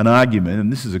see an argument,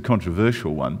 and this is a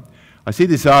controversial one, I see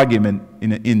this argument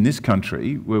in this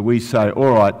country where we say,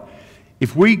 all right,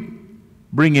 if we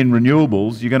bring in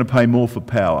renewables, you're going to pay more for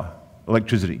power,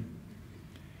 electricity.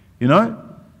 You know,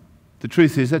 the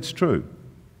truth is that's true.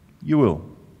 You will.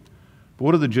 But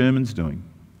what are the Germans doing?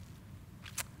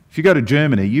 If you go to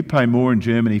Germany, you pay more in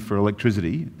Germany for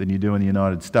electricity than you do in the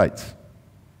United States.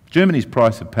 Germany's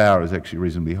price of power is actually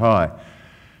reasonably high.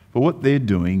 But what they're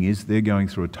doing is they're going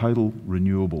through a total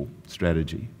renewable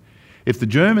strategy. If the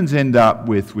Germans end up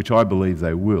with, which I believe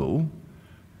they will,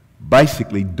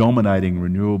 basically dominating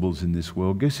renewables in this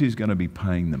world, guess who's going to be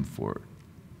paying them for it?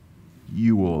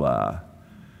 You all are.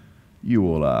 You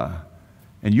all are.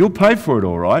 And you'll pay for it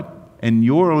all right, and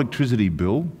your electricity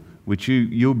bill, which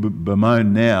you'll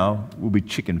bemoan now, will be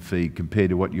chicken feed compared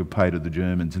to what you'll pay to the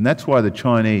Germans. And that's why the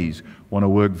Chinese want to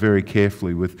work very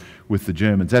carefully with the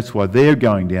Germans. That's why they're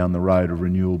going down the road of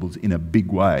renewables in a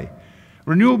big way.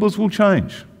 Renewables will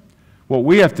change. What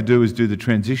we have to do is do the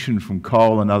transition from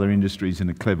coal and other industries in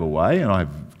a clever way, and I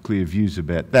have clear views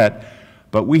about that.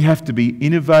 But we have to be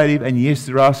innovative, and yes,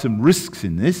 there are some risks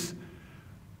in this,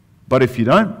 but if you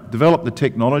don't develop the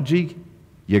technology,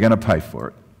 you're going to pay for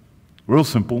it. Real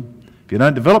simple. If you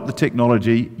don't develop the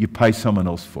technology, you pay someone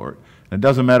else for it. And it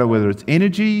doesn't matter whether it's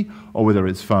energy or whether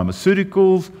it's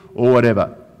pharmaceuticals or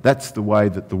whatever. That's the way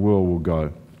that the world will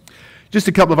go. Just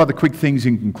a couple of other quick things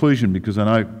in conclusion, because I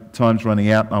know time's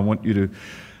running out and I want you to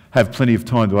have plenty of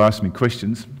time to ask me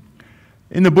questions.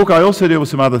 In the book, I also deal with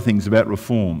some other things about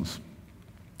reforms.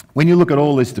 When you look at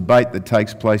all this debate that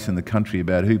takes place in the country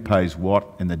about who pays what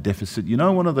and the deficit, you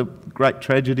know one of the great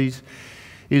tragedies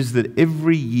is that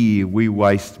every year we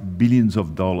waste billions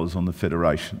of dollars on the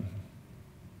Federation.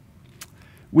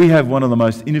 We have one of the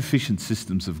most inefficient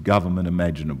systems of government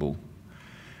imaginable.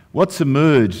 What's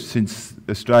emerged since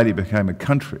Australia became a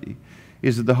country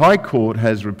is that the High Court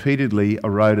has repeatedly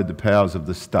eroded the powers of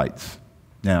the states.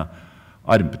 Now,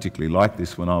 I didn't particularly like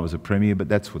this when I was a Premier, but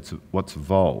that's what's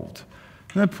evolved.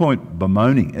 No point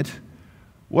bemoaning it.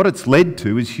 What it's led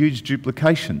to is huge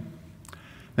duplication.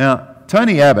 Now,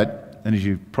 Tony Abbott, and as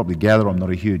you probably gather, I'm not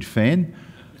a huge fan,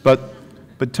 but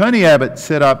Tony Abbott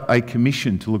set up a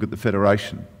commission to look at the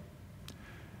Federation.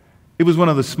 It was one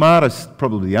of the smartest,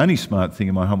 probably the only smart thing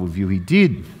in my humble view he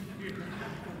did.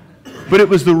 But it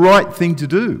was the right thing to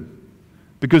do,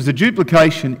 because the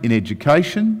duplication in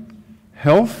education,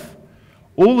 health,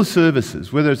 all the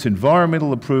services, whether it's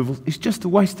environmental approvals, is just a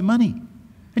waste of money.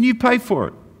 And you pay for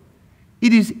it.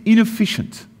 It is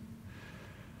inefficient.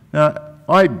 Now,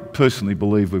 I personally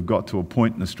believe we've got to a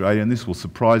point in Australia, and this will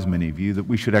surprise many of you, that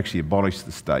we should actually abolish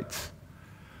the states.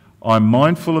 I'm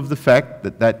mindful of the fact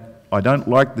that I don't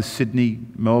like the Sydney,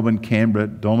 Melbourne, Canberra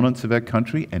dominance of our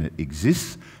country, and it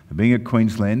exists. And being a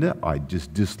Queenslander, I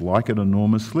just dislike it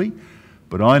enormously.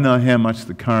 But I know how much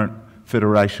the current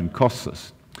federation costs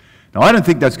us. Now, I don't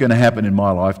think that's going to happen in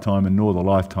my lifetime, and nor the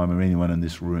lifetime of anyone in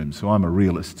this room, so I'm a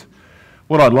realist.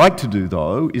 What I'd like to do,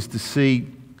 though, is to see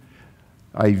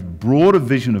a broader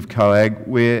vision of COAG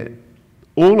where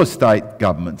all the state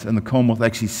governments and the Commonwealth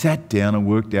actually sat down and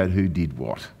worked out who did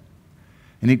what.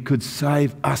 And it could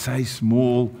save us a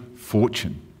small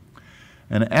fortune.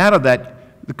 And out of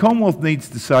that, the Commonwealth needs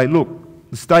to say, look,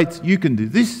 the states, you can do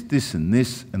this, this and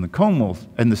this, and the Commonwealth,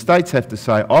 and the states have to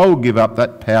say, I will give up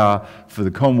that power for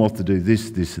the Commonwealth to do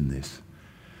this, this and this.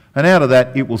 And out of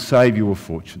that, it will save you a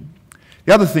fortune.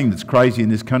 The other thing that's crazy in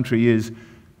this country is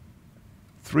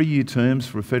 3-year terms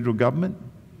for a federal government.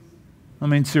 I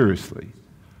mean, seriously.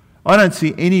 I don't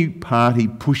see any party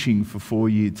pushing for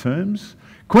 4-year terms.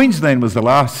 Queensland was the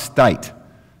last state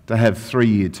to have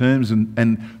 3-year terms,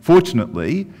 and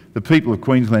fortunately, the people of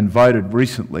Queensland voted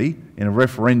recently in a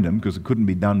referendum, because it couldn't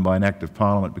be done by an act of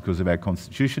parliament because of our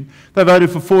constitution. They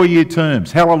voted for 4-year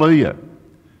terms. Hallelujah.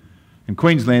 And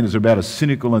Queenslanders are about as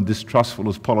cynical and distrustful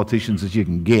as politicians as you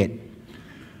can get.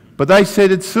 But they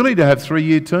said it's silly to have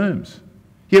 3-year terms.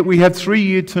 Yet we have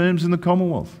 3-year terms in the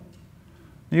Commonwealth.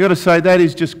 You've got to say that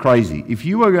is just crazy. If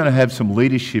you are going to have some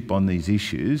leadership on these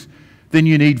issues, then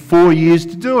you need 4 years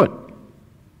to do it.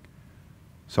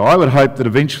 So I would hope that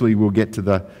eventually we'll get to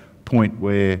the point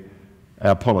where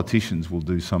our politicians will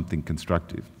do something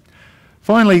constructive.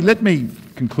 Finally, let me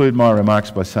conclude my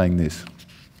remarks by saying this.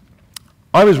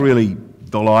 I was really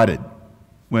delighted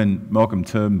when Malcolm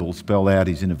Turnbull spelled out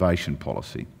his innovation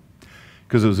policy,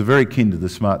 because it was very akin to the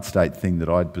smart state thing that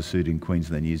I'd pursued in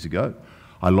Queensland years ago.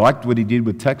 I liked what he did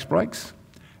with tax breaks,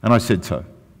 and I said so.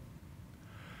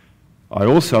 I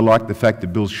also liked the fact that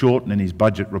Bill Shorten in his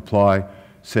budget reply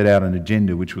set out an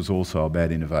agenda which was also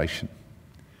about innovation.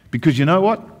 Because you know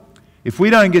what? If we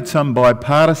don't get some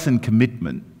bipartisan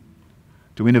commitment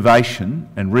to innovation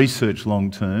and research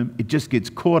long term, it just gets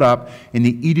caught up in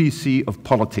the idiocy of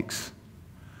politics.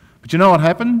 But you know what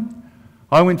happened?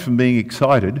 I went from being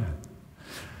excited,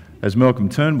 as Malcolm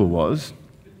Turnbull was,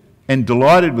 and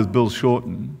delighted with Bill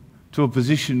Shorten, to a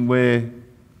position where,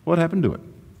 what happened to it?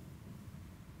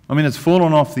 I mean, it's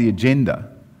fallen off the agenda.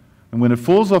 And when it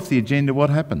falls off the agenda, what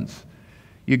happens?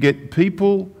 You get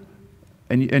people,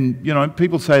 and you know,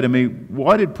 people say to me,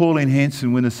 why did Pauline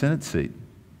Hanson win a Senate seat?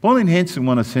 Pauline Hanson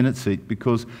won a Senate seat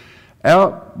because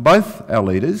both our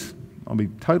leaders, I'll be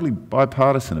totally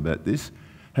bipartisan about this,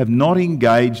 have not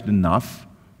engaged enough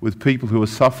with people who are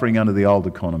suffering under the old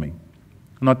economy.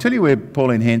 And I'll tell you where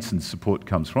Pauline Hanson's support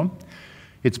comes from.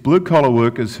 It's blue-collar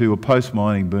workers who are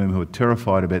post-mining boom, who are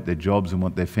terrified about their jobs and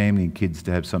want their family and kids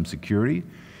to have some security.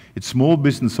 It's small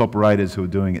business operators who are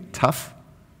doing it tough,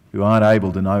 who aren't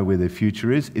able to know where their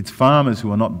future is. It's farmers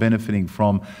who are not benefiting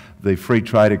from the free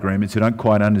trade agreements, who don't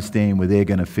quite understand where they're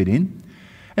going to fit in.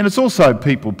 And it's also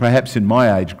people, perhaps in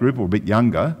my age group or a bit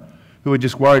younger, who are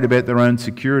just worried about their own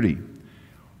security.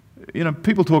 You know,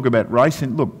 people talk about race,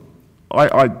 and look,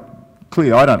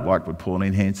 clearly I don't like what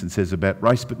Pauline Hanson says about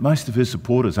race, but most of her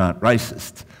supporters aren't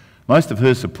racist. Most of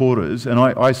her supporters, and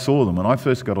I saw them when I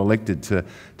first got elected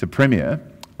to Premier,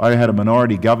 I had a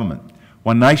minority government.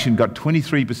 One Nation got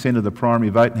 23% of the primary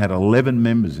vote and had 11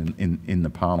 members in the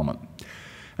Parliament.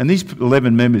 And these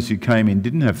 11 members who came in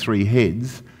didn't have 3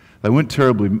 heads. They weren't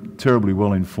terribly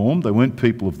well informed. They weren't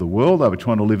people of the world. They were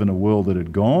trying to live in a world that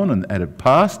had gone and had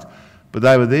passed, but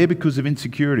they were there because of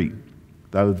insecurity.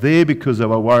 They were there because they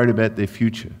were worried about their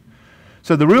future.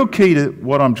 So the real key to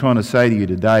what I'm trying to say to you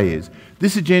today is,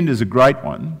 this agenda is a great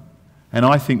one, and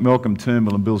I think Malcolm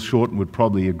Turnbull and Bill Shorten would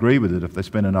probably agree with it if they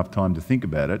spent enough time to think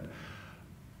about it,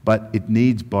 but it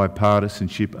needs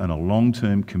bipartisanship and a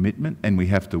long-term commitment, and we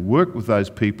have to work with those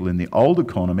people in the old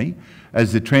economy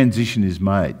as the transition is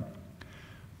made.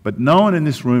 But no one in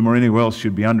this room or anywhere else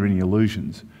should be under any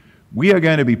illusions. We are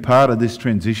going to be part of this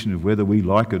transition of whether we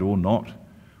like it or not.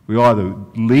 We either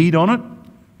lead on it,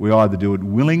 we either do it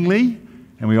willingly,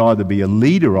 and we either be a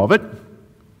leader of it,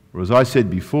 or as I said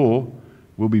before,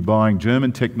 we'll be buying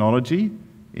German technology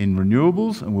in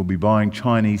renewables, and we'll be buying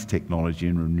Chinese technology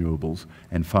in renewables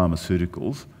and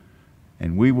pharmaceuticals,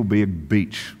 and we will be a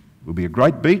beach. We'll be a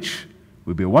great beach,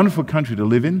 we'll be a wonderful country to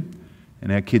live in,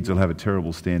 and our kids will have a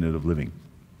terrible standard of living.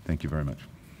 Thank you very much.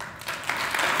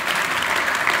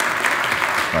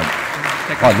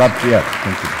 I'd love to, yeah,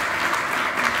 thank you.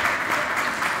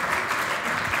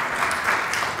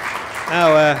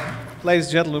 Now, ladies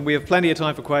and gentlemen, we have plenty of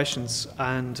time for questions,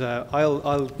 and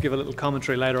I'll give a little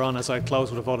commentary later on as I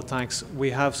close with a vote of thanks. We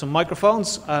have some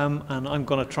microphones, and I'm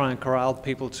going to try and corral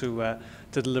people to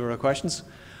deliver our questions.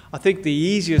 I think the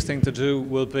easiest thing to do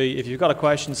will be, if you've got a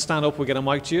question, stand up, we'll get a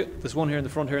mic to you. There's one here in the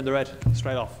front, here in the red,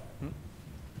 straight off.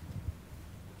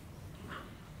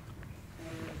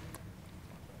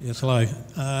 Yes, hello.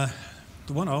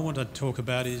 The one I want to talk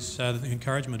about is the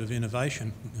encouragement of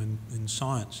innovation in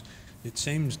science. It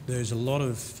seems there's a lot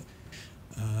of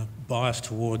bias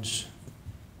towards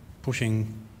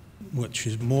pushing which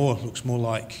is looks more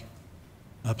like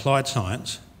applied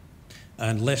science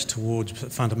and less towards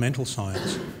fundamental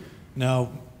science. Now,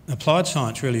 applied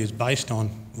science really is based on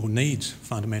or needs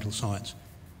fundamental science,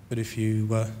 but if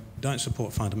you don't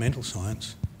support fundamental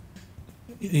science,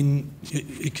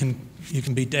 you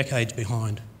can be decades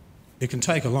behind. It can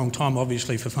take a long time,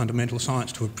 obviously, for fundamental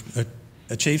science to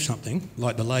achieve something,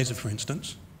 like the laser, for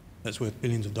instance. That's worth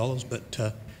billions of dollars, but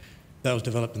that was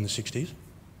developed in the 60s.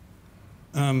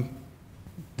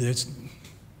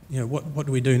 What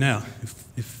do we do now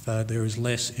if there is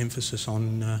less emphasis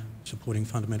on supporting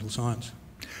fundamental science?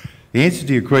 The answer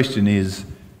to your question is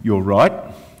you're right,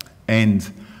 and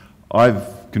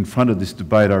I've confronted this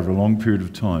debate over a long period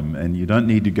of time, and you don't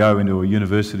need to go into a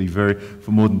university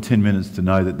for more than 10 minutes to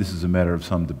know that this is a matter of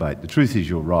some debate. The truth is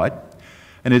you're right,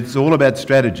 and it's all about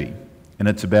strategy, and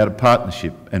it's about a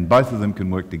partnership, and both of them can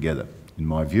work together, in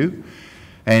my view.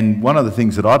 And one of the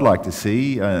things that I'd like to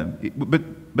see,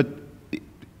 but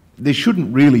there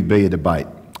shouldn't really be a debate.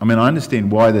 I mean, I understand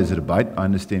why there's a debate, I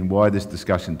understand why this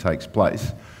discussion takes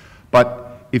place, but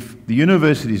if the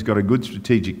university's got a good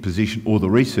strategic position, or the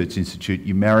research institute,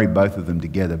 you marry both of them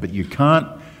together, but you can't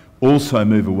also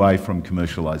move away from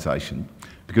commercialisation,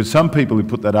 because some people who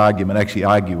put that argument actually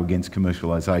argue against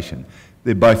commercialisation.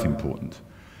 They're both important.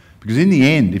 Because in the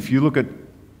end, if you look at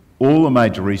all the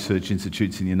major research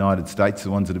institutes in the United States,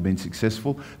 the ones that have been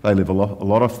successful, they live a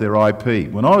lot off their IP.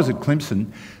 When I was at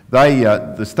Clemson,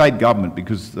 the state government,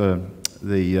 because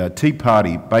the Tea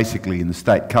Party basically in the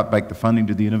state cut back the funding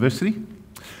to the university,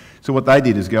 so what they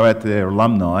did is go out to their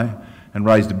alumni and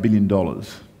raised $1 billion.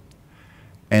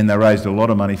 And they raised a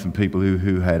lot of money from people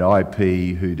who had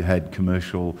IP, who'd had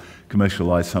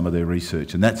commercialised some of their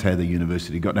research, and that's how the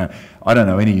university got. Now, I don't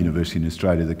know any university in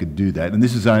Australia that could do that, and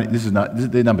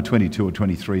they're number 22 or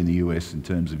 23 in the US in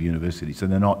terms of universities, so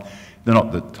they're not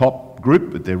the top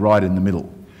group, but they're right in the middle.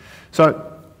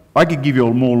 So I could give you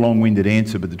a more long-winded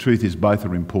answer, but the truth is both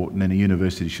are important, and a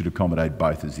university should accommodate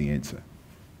both as the answer.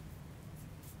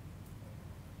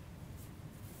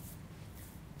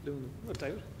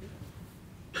 David?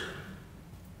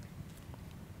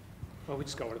 Well, we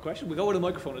just go with a question. We go with a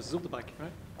microphone. It's up the back,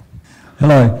 right?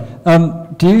 Hello.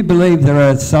 Do you believe there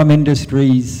are some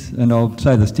industries, and I'll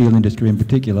say the steel industry in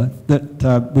particular,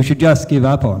 that we should just give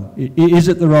up on? Is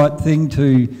it the right thing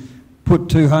to put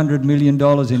 $200 million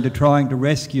into trying to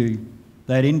rescue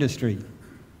that industry?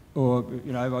 Or,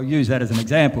 I'll use that as an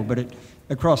example, but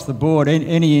across the board,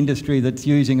 any industry that's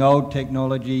using old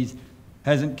technologies,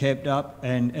 hasn't kept up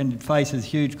and faces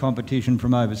huge competition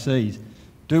from overseas.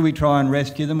 Do we try and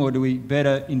rescue them, or do we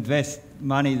better invest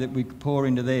money that we pour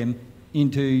into them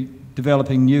into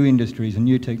developing new industries and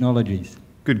new technologies?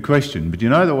 Good question, but you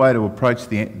know the way to approach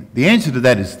the answer to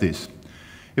that is this.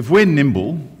 If we're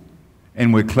nimble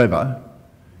and we're clever,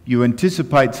 you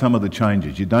anticipate some of the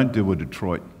changes. You don't do a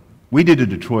Detroit. We did a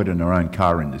Detroit in our own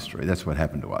car industry. That's what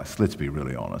happened to us, let's be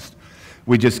really honest.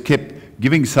 We just kept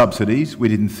giving subsidies. We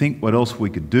didn't think what else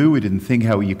we could do. We didn't think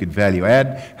how you could value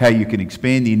add, how you can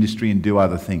expand the industry and do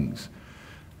other things.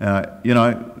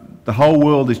 The whole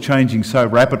world is changing so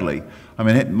rapidly. I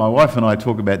mean, my wife and I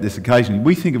talk about this occasionally.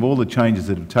 We think of all the changes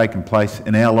that have taken place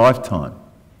in our lifetime.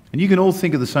 And you can all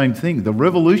think of the same thing, the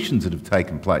revolutions that have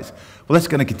taken place. Well, that's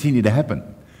going to continue to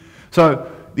happen. So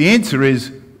the answer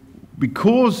is,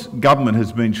 because government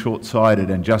has been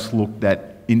short-sighted and just looked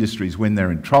at industries when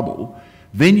they're in trouble,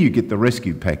 then you get the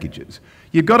rescue packages.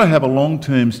 You've got to have a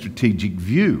long-term strategic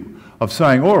view of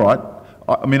saying, all right,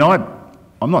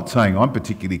 I'm not saying I'm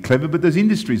particularly clever, but there's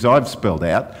industries I've spelled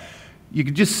out. You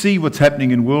can just see what's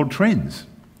happening in world trends.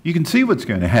 You can see what's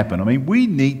going to happen. I mean, we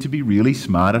need to be really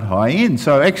smart at high end.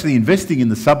 So actually investing in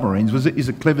the submarines is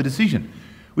a clever decision.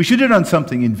 We should have done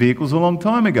something in vehicles a long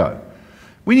time ago.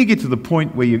 When you get to the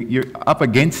point where you're up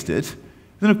against it,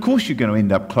 then of course you're going to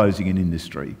end up closing an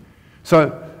industry.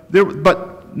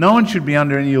 But no one should be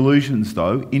under any illusions,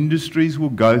 though. Industries will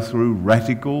go through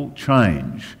radical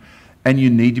change, and you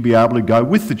need to be able to go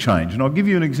with the change. And I'll give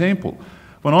you an example.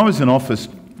 When I was in office,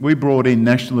 we brought in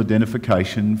national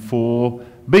identification for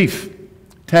beef,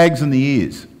 tags on the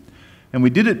ears. And we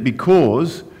did it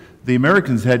because the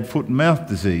Americans had foot and mouth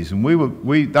disease, and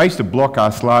they used to block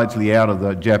us largely out of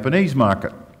the Japanese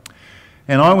market.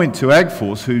 And I went to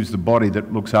AgForce, who's the body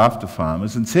that looks after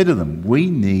farmers, and said to them, we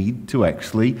need to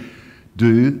actually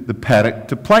do the paddock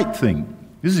to plate thing.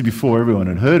 This is before everyone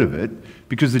had heard of it,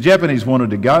 because the Japanese wanted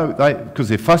to go, because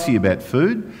they're fussy about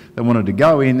food, they wanted to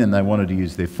go in and they wanted to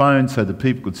use their phones so that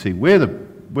people could see where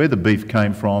the beef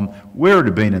came from, where it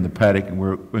had been in the paddock,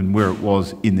 and where it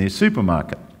was in their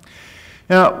supermarket.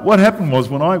 Now, what happened was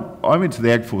when I went to the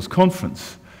AgForce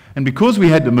conference, and because we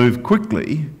had to move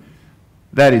quickly,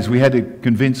 that is, we had to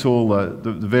convince all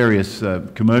the various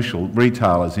commercial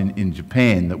retailers in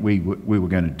Japan that we were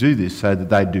going to do this so that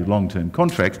they'd do long-term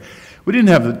contracts. We didn't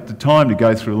have the time to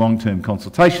go through a long-term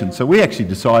consultation, so we actually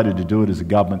decided to do it as a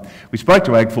government. We spoke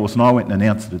to AgForce and I went and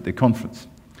announced it at their conference.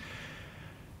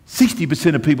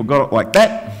 60% of people got it like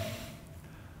that.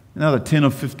 Another 10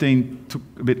 or 15 took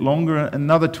a bit longer.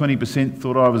 Another 20%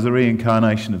 thought I was the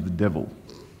reincarnation of the devil.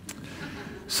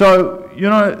 So, you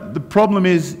know, the problem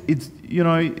is,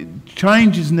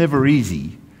 change is never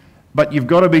easy, but you've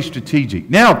got to be strategic.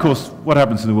 Now, of course, what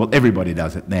happens in the world, everybody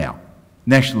does it now.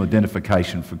 National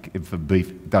identification for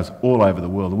beef does all over the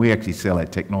world, and we actually sell our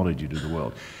technology to the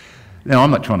world. Now, I'm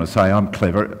not trying to say I'm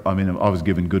clever. I mean, I was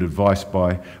given good advice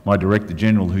by my Director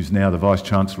General, who's now the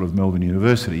Vice-Chancellor of Melbourne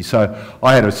University, so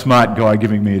I had a smart guy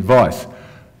giving me advice.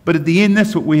 But at the end,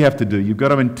 that's what we have to do. You've got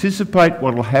to anticipate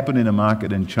what will happen in a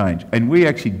market and change. And we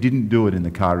actually didn't do it in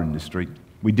the car industry.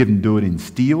 We didn't do it in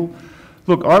steel.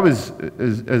 Look, I was,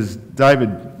 as David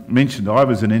mentioned, I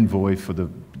was an envoy for the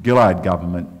Gillard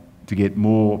government to get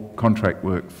more contract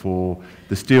work for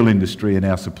the steel industry and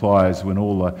our suppliers when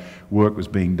all the work was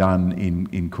being done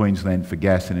in Queensland for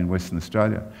gas and in Western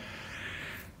Australia.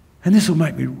 And this will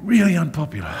make me really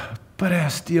unpopular, but our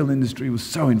steel industry was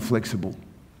so inflexible.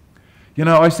 You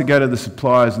know, I used to go to the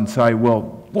suppliers and say, well,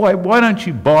 why don't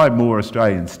you buy more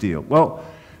Australian steel? Well,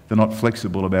 they're not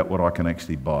flexible about what I can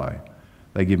actually buy.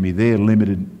 They give me their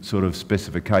limited sort of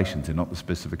specifications. They're not the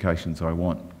specifications I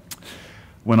want.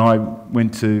 When I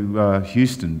went to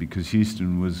Houston, because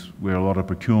Houston was where a lot of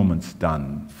procurement's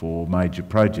done for major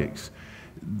projects,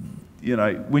 you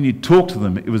know, when you talk to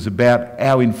them, it was about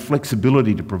our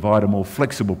inflexibility to provide a more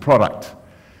flexible product.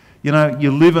 You know,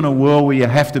 you live in a world where you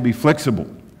have to be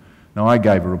flexible. Now, I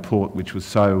gave a report which was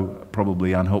so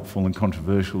probably unhelpful and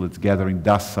controversial it's gathering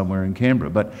dust somewhere in Canberra,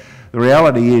 but the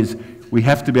reality is we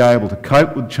have to be able to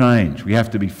cope with change. We have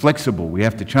to be flexible. We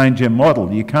have to change our model.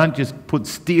 You can't just put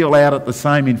steel out at the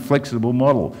same inflexible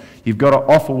model. You've got to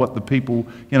offer what the people,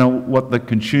 you know, what the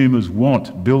consumers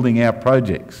want, building our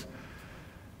projects.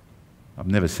 I've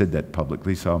never said that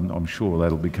publicly, so I'm sure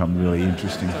that'll become really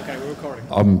interesting. Okay, we're recording.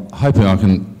 I'm hoping I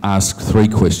can ask 3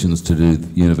 questions to do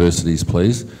with universities,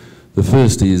 please. The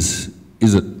first is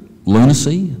it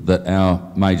lunacy that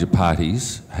our major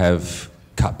parties have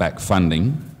cut back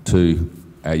funding to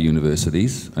our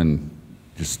universities and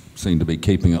just seem to be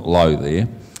keeping it low there?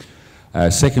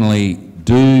 Secondly,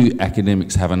 do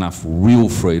academics have enough real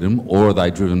freedom, or are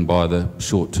they driven by the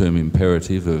short-term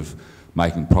imperative of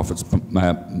making profits,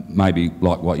 maybe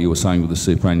like what you were saying with the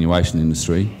superannuation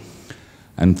industry?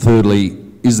 And thirdly,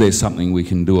 is there something we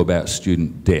can do about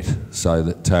student debt so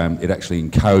that it actually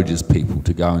encourages people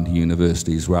to go into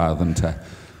universities rather than to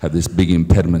have this big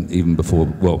impediment even before,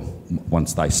 well,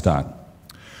 once they start?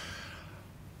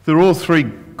 They're all 3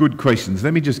 good questions.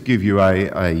 Let me just give you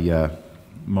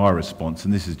my response,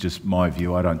 and this is just my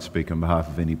view. I don't speak on behalf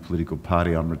of any political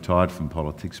party. I'm retired from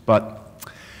politics. But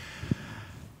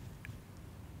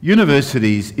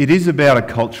universities, it is about a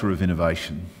culture of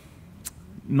innovation,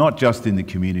 not just in the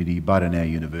community, but in our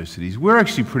universities. We're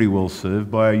actually pretty well served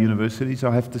by our universities,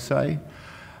 I have to say.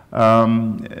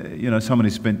 You know, someone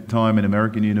who spent time in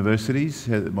American universities,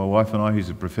 my wife and I, who's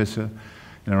a professor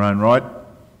in her own right,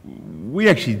 we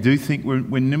actually do think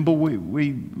we're nimble.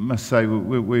 We must say,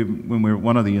 when we're at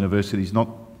one of the universities, not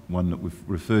one that we've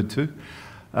referred to,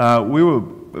 we were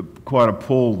quite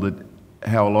appalled at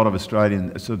how a lot of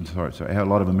how a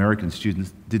lot of American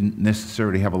students didn't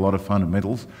necessarily have a lot of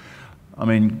fundamentals. I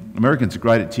mean, Americans are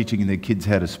great at teaching their kids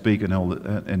how to speak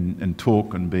and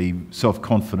talk and be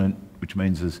self-confident, which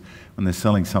means when they're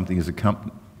selling something as a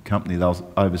company, they'll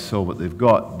oversell what they've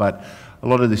got. But a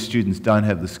lot of the students don't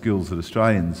have the skills that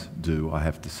Australians do, I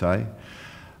have to say.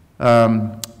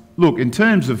 Look, in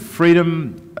terms of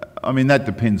freedom, I mean, that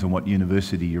depends on what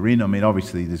university you're in. I mean,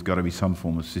 obviously, there's got to be some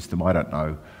form of system. I don't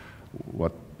know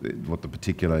what the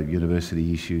particular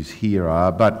university issues here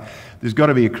are, but there's got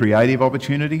to be a creative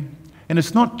opportunity. And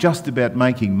it's not just about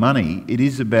making money, it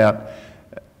is about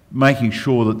making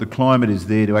sure that the climate is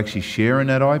there to actually share in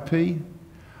that IP.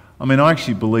 I mean, I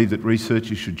actually believe that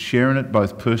researchers should share in it,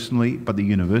 both personally, but the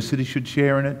university should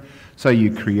share in it. So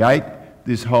you create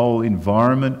this whole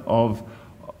environment of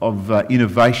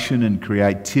innovation and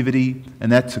creativity,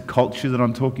 and that's a culture that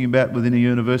I'm talking about within a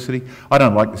university. I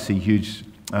don't like to see huge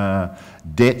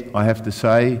debt, I have to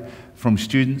say, from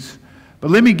students. But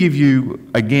let me give you,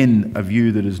 again, a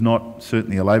view that is not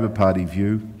certainly a Labor Party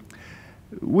view.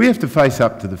 We have to face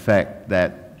up to the fact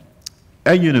that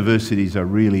our universities are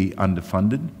really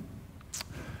underfunded.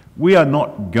 We are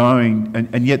not going,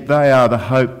 and yet they are the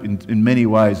hope in many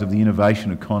ways of the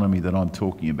innovation economy that I'm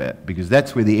talking about, because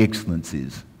that's where the excellence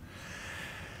is.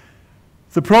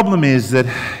 The problem is that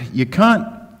you can't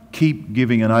keep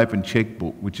giving an open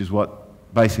chequebook, which is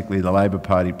what basically the Labor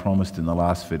Party promised in the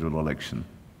last federal election.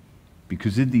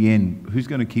 Because in the end, who's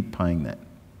going to keep paying that?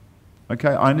 Okay,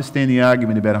 I understand the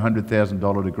argument about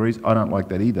 $100,000 degrees. I don't like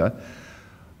that either.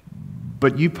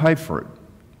 But you pay for it.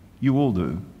 You all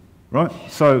do, right?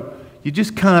 So you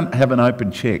just can't have an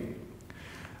open check.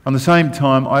 On the same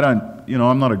time,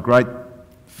 I'm not a great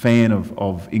fan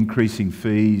of increasing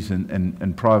fees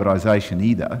and privatisation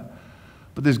either.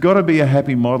 But there's got to be a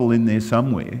happy model in there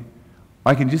somewhere.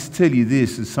 I can just tell you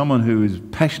this, as someone who is a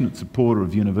passionate supporter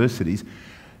of universities,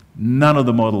 none of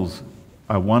the models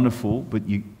are wonderful, but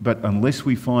unless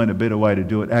we find a better way to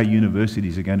do it, our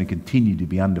universities are going to continue to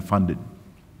be underfunded.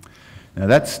 Now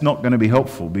that's not going to be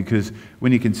helpful, because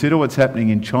when you consider what's happening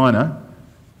in China,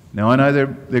 now I know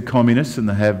they're communists and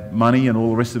they have money and all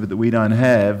the rest of it that we don't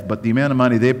have, but the amount of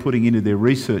money they're putting into their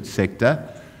research sector,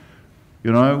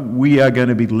 we are going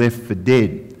to be left for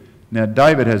dead. Now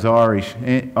David has Irish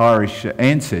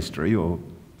ancestry, or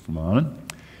from Ireland.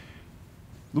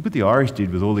 Look what the Irish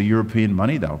did with all the European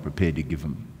money they were prepared to give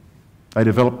them. They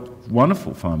developed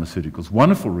wonderful pharmaceuticals,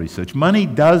 wonderful research. Money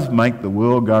does make the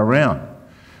world go round.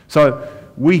 So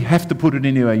we have to put it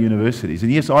into our universities.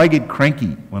 And yes, I get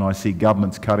cranky when I see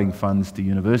governments cutting funds to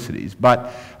universities,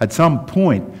 but at some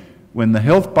point, when the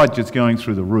health budget's going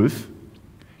through the roof,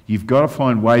 you've got to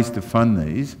find ways to fund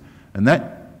these. And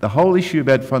the whole issue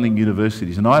about funding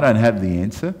universities, and I don't have the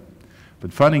answer,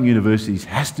 but funding universities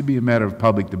has to be a matter of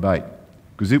public debate,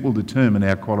 because it will determine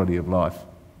our quality of life.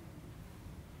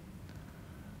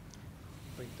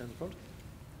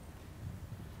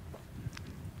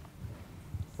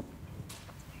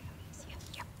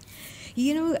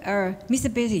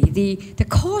 Mr. Beattie, the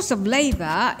cost of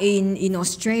labour in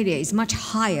Australia is much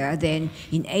higher than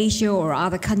in Asia or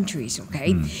other countries,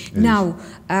 okay? Now,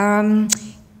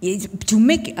 to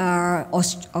make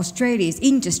Australia's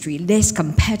industry less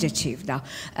competitive, now,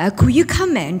 could you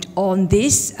comment on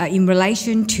this in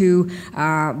relation to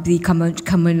the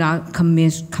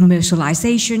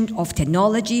commercialisation of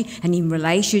technology and in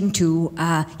relation to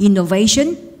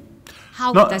innovation?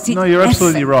 How does it you're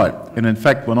absolutely right. And in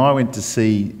fact, when I went to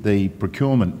see the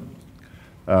procurement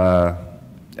and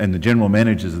the general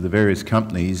managers of the various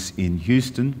companies in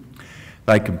Houston,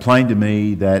 they complained to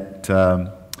me that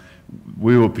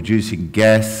we were producing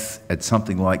gas at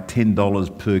something like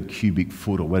 $10 per cubic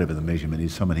foot, or whatever the measurement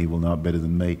is. Someone here will know it better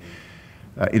than me,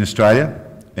 in Australia.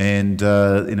 And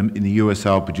in the US,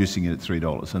 they were producing it at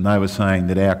 $3. And they were saying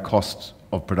that our costs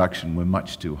of production were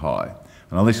much too high.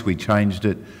 And unless we changed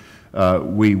it,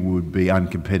 we would be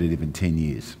uncompetitive in 10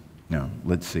 years. Now,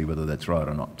 let's see whether that's right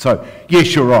or not. So,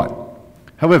 yes, you're right.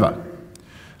 However,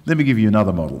 let me give you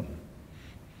another model.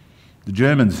 The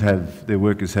Germans their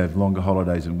workers have longer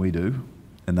holidays than we do,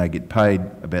 and they get paid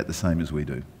about the same as we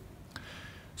do.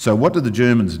 So what do the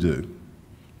Germans do?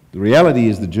 The reality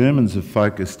is the Germans have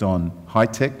focused on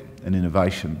high-tech and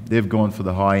innovation. They've gone for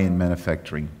the high-end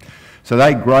manufacturing. So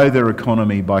they grow their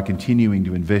economy by continuing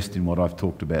to invest in what I've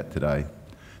talked about today.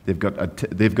 They've got a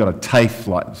TAFE,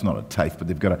 it's not a TAFE, but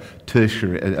they've got a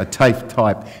tertiary, a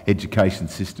TAFE-type education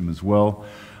system as well.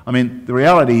 I mean, the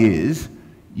reality is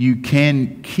you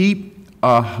can keep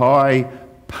a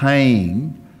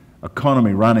high-paying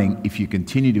economy running if you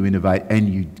continue to innovate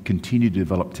and you continue to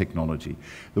develop technology.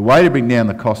 The way to bring down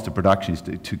the cost of production is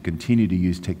to continue to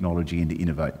use technology and to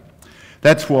innovate.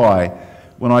 That's why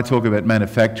when I talk about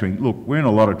manufacturing, look, we're in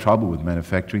a lot of trouble with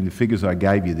manufacturing. The figures I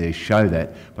gave you there show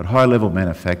that, but high-level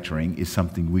manufacturing is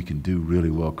something we can do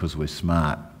really well because we're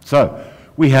smart. So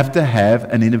we have to have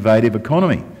an innovative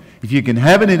economy. If you can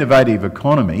have an innovative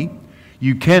economy,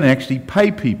 you can actually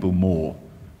pay people more.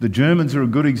 The Germans are a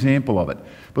good example of it.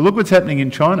 But look what's happening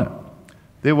in China.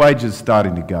 Their wages are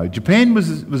starting to go. Japan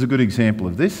was a good example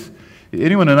of this.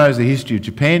 Anyone who knows the history of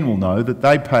Japan will know that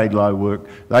they paid low work.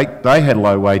 They had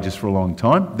low wages for a long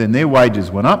time. Then their wages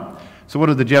went up. So what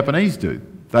did the Japanese do?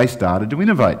 They started to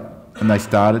innovate and they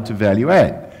started to value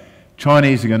add.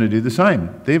 Chinese are going to do the same.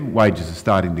 Their wages are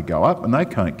starting to go up and they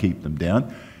can't keep them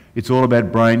down. It's all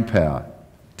about brain power,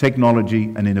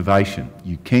 technology and innovation.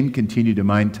 You can continue to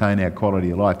maintain our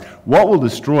quality of life. What will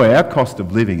destroy our cost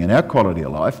of living and our quality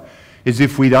of life is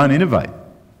if we don't innovate.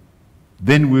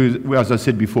 then, as I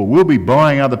said before, we'll be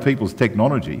buying other people's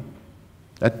technology.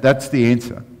 That's the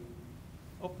answer.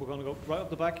 Oh, we're going to go right up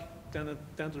the back, down to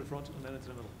the front, and then into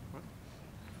the middle. Right.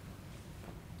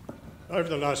 Over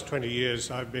the last 20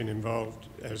 years, I've been involved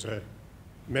as a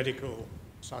medical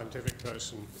scientific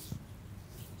person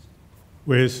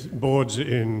with boards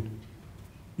in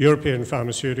European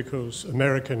pharmaceuticals,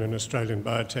 American and Australian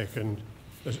biotech, and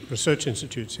research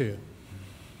institutes here.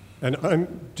 And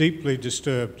I'm deeply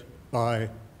disturbed by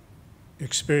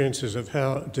experiences of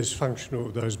how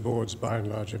dysfunctional those boards by and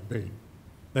large have been.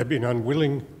 They've been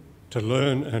unwilling to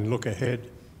learn and look ahead,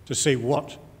 to see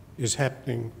what is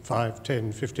happening 5,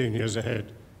 10, 15 years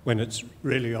ahead when it's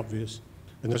really obvious.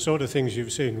 And the sort of things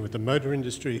you've seen with the motor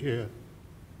industry here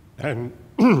and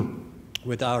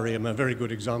with REM are very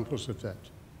good examples of that.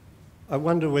 I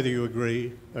wonder whether you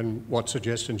agree and what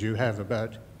suggestions you have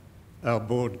about our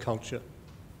board culture.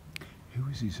 Who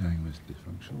is he saying was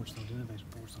dysfunctional? Boards don't innovate,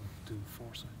 boards don't do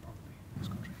foresight properly in this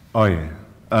country. Oh, yeah.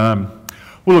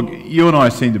 Well, look, you and I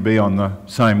seem to be on the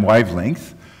same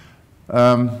wavelength.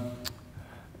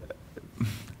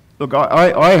 Look,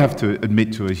 I have to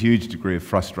admit to a huge degree of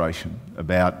frustration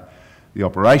about the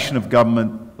operation of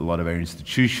government, a lot of our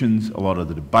institutions, a lot of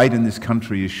the debate in this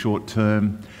country is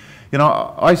short-term. You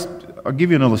know, I'll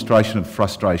give you an illustration of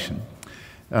frustration.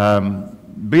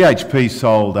 BHP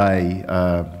sold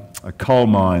a coal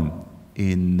mine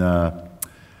in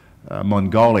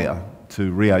Mongolia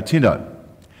to Rio Tinto.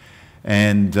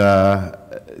 And, you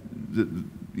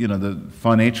know, the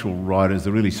financial writers,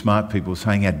 the really smart people, were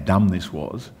saying how dumb this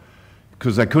was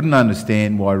because they couldn't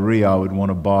understand why Rio would want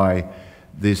to buy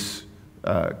this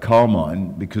coal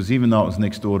mine because even though it was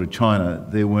next door to China,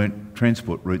 there weren't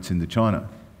transport routes into China.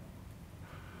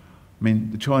 I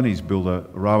mean, the Chinese built a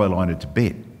railway line to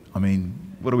Tibet. I mean,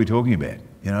 what are we talking about?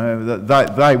 You know,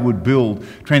 they would build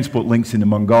transport links into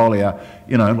Mongolia,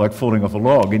 you know, like falling off a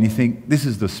log. And you think, this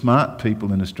is the smart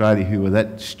people in Australia who are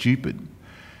that stupid.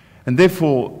 And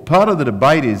therefore, part of the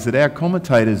debate is that our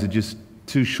commentators are just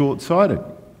too short-sighted.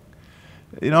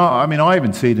 You know, I mean, I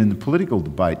even see it in the political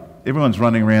debate. Everyone's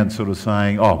running around sort of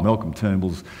saying, oh, Malcolm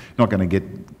Turnbull's not going to get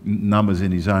numbers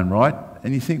in his own right.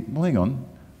 And you think, well, hang on,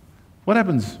 what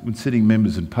happens when sitting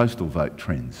members and postal vote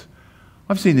trends?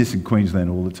 I've seen this in Queensland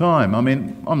all the time. I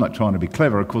mean, I'm not trying to be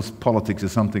clever. Of course, politics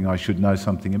is something I should know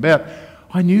something about.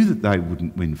 I knew that they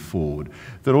wouldn't win Ford,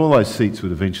 that all those seats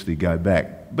would eventually go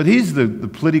back. But here's the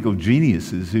political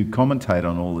geniuses who commentate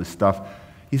on all this stuff.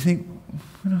 You think,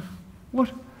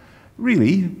 what?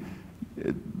 Really?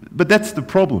 But that's the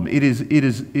problem.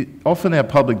 Often our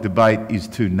public debate is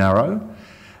too narrow,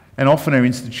 and often our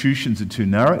institutions are too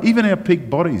narrow. Even our peak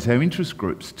bodies, our interest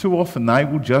groups, too often they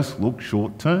will just look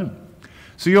short-term.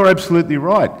 So you're absolutely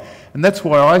right. And that's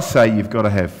why I say you've got to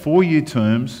have 4-year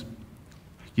terms,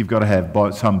 you've got to have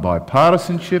some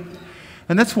bipartisanship,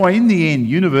 and that's why in the end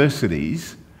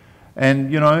universities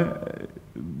and, you know,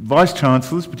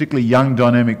 vice-chancellors, particularly young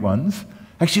dynamic ones,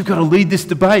 actually have got to lead this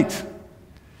debate.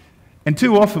 And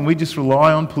too often we just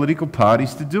rely on political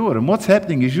parties to do it. And what's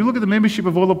happening is you look at the membership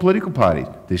of all the political parties,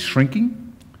 they're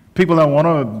shrinking. People don't want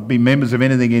to be members of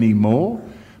anything anymore.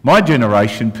 My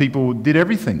generation, people did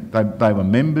everything. They were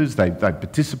members, they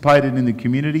participated in the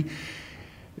community.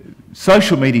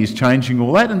 Social media is changing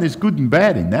all that, and there's good and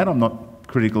bad in that. I'm not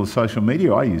critical of social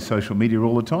media. I use social media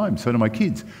all the time, so do my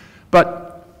kids.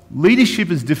 But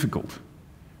leadership is difficult.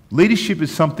 Leadership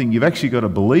is something you've actually got to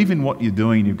believe in what you're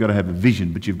doing, you've got to have a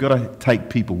vision, but you've got to take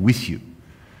people with you.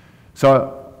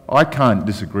 So I can't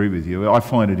disagree with you. I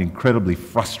find it incredibly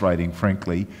frustrating,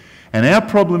 frankly. And our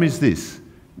problem is this.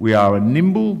 We are a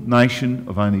nimble nation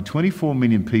of only 24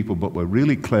 million people, but we're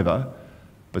really clever,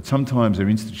 but sometimes our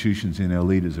institutions and our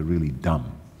leaders are really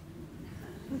dumb.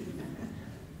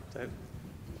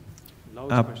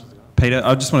 Peter,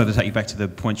 I just wanted to take you back to the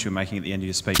point you were making at the end of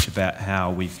your speech about how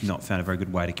we've not found a very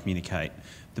good way to communicate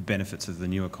the benefits of the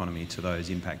new economy to those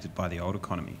impacted by the old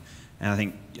economy. And I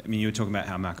think, I mean, you were talking about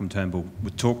how Malcolm Turnbull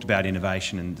talked about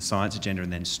innovation and the science agenda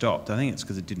and then stopped. I think it's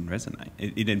because it didn't resonate.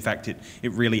 In fact, it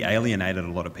really alienated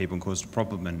a lot of people and caused a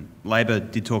problem. And Labor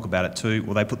did talk about it too.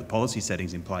 Well, they put the policy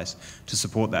settings in place to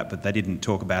support that, but they didn't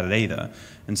talk about it either.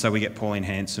 And so we get Pauline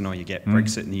Hanson, or you get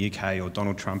Brexit in the UK, or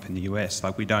Donald Trump in the US.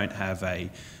 Like, we don't have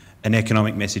an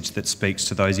economic message that speaks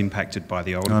to those impacted by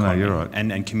the old economy, you're right.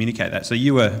 and communicate that. So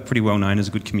you were pretty well known as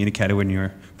a good communicator when you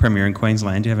were Premier in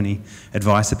Queensland. Do you have any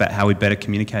advice about how we better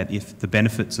communicate the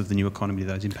benefits of the new economy to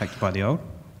those impacted by the old?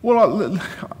 Well,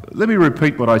 let me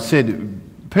repeat what I said.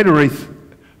 Peter Reith,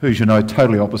 who's, you know,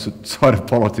 totally opposite side of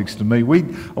politics to me.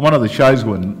 On one of the shows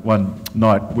one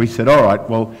night, we said, all right,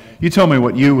 well, you tell me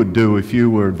what you would do if you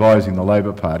were advising the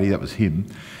Labor Party. That was him.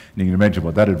 And you can imagine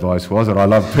what that advice was. And I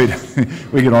love Peter.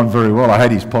 We get on very well. I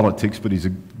hate his politics, but he's a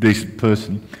decent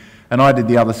person. And I did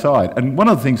the other side. And one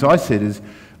of the things I said is,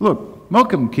 look,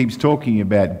 Malcolm keeps talking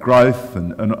about growth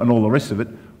and all the rest of it.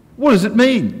 What does it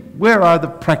mean? Where are the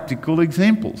practical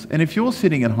examples? And if you're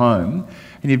sitting at home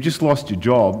and you've just lost your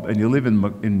job and you live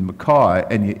in Mackay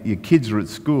and your kids are at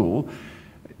school,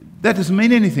 that doesn't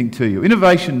mean anything to you.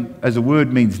 Innovation as a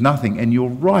word means nothing. And you're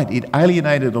right, it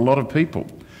alienated a lot of people.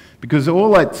 Because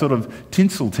all that sort of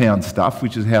Tinseltown stuff,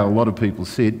 which is how a lot of people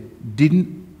said,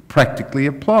 didn't practically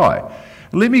apply.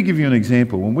 Let me give you an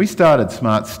example. When we started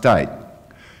Smart State,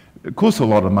 of course a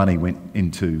lot of money went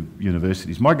into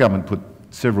universities. My government put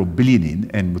several billion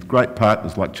in, and with great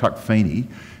partners like Chuck Feeney,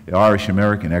 the Irish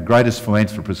American. Our greatest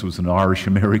philanthropist was an Irish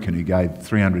American who gave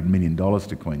 $300 million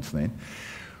to Queensland.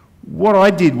 What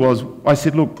I did was, I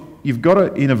said, look, you've got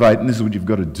to innovate and this is what you've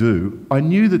got to do. I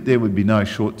knew that there would be no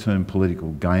short-term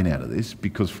political gain out of this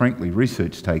because, frankly,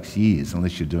 research takes years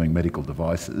unless you're doing medical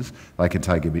devices. They can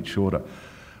take a bit shorter.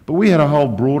 But we had a whole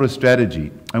broader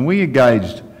strategy and we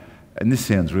engaged, and this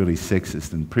sounds really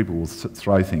sexist and people will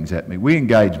throw things at me, we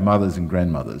engaged mothers and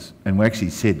grandmothers and we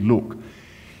actually said, look,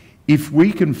 if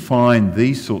we can find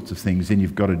these sorts of things, then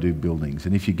you've got to do buildings.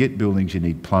 And if you get buildings, you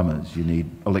need plumbers, you need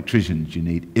electricians, you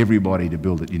need everybody to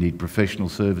build it. You need professional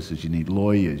services, you need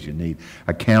lawyers, you need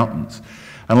accountants.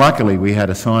 And luckily, we had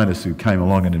a scientist who came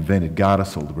along and invented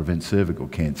Gardasil to prevent cervical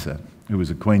cancer, who was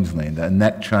a Queenslander, and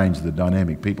that changed the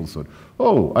dynamic. People thought,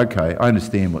 oh, okay, I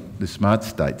understand what the Smart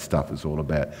State stuff is all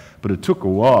about. But it took a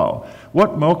while.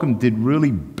 What Malcolm did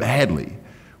really badly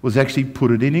was actually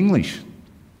put it in English.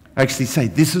 Actually say,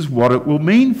 this is what it will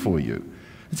mean for you.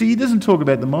 And see, he doesn't talk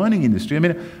about the mining industry. I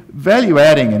mean, value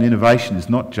adding and innovation is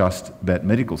not just about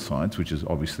medical science, which is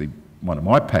obviously one of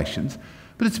my passions,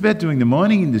 but it's about doing the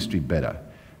mining industry better,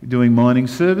 doing mining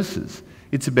services.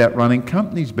 It's about running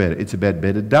companies better. It's about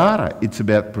better data. It's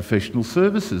about professional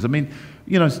services. I mean,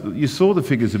 you know, you saw the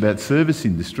figures about service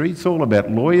industry. It's all about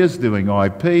lawyers doing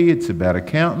IP. It's about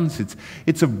accountants.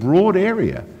 It's a broad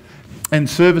area. And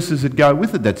services that go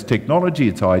with it. That's technology,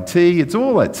 it's IT, it's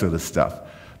all that sort of stuff.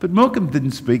 But Malcolm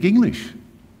didn't speak English.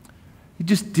 He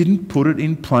just didn't put it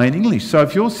in plain English. So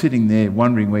if you're sitting there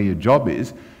wondering where your job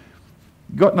is,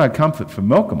 you've got no comfort from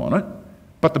Malcolm on it.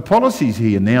 But the policies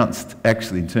he announced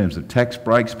actually in terms of tax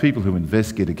breaks, people who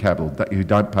invest get who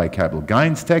don't pay capital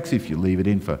gains tax if you leave it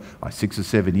in for 6 or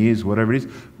 7 years, whatever it is,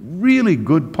 really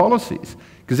good policies.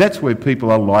 Because that's where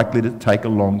people are likely to take a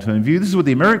long-term view. This is what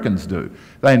the Americans do.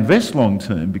 They invest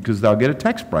long-term because they'll get a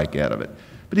tax break out of it.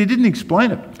 But he didn't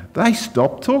explain it. They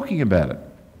stopped talking about it.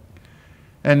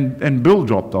 And Bill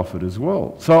dropped off it as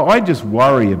well. So I just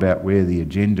worry about where the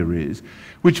agenda is,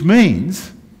 which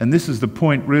means, and this is the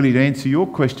point really to answer your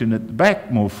question at the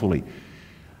back more fully,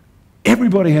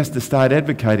 everybody has to start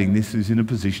advocating this who's in a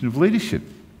position of leadership.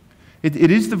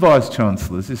 It is the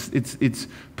Vice-Chancellors, it's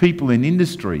people in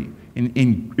industry,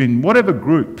 in whatever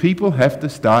group, people have to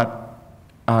start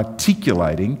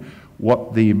articulating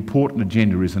what the important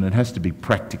agenda is, and it has to be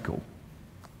practical.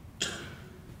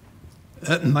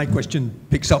 My question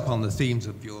picks up on the themes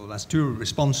of your last two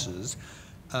responses.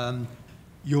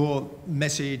 Your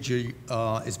message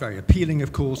is very appealing,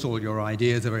 of course, all your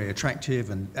ideas are very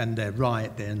attractive and they're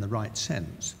right, they're in the right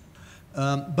sense.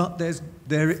 But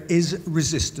there is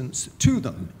resistance to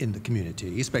them in the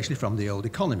community, especially from the old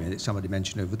economy that somebody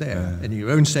mentioned over there. In your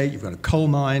own state, you've got a coal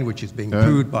mine, which is being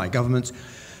approved by governments.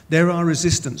 There are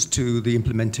resistance to the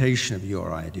implementation of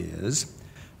your ideas.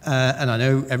 And I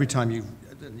know every time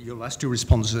your last two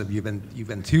responses,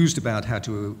 you've enthused about how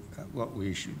to, what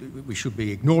we should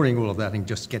be ignoring all of that and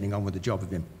just getting on with the job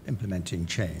of implementing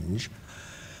change.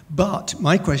 But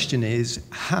my question is,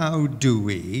 how do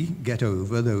we get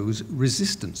over those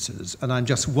resistances? And I'm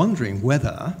just wondering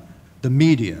whether the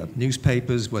media,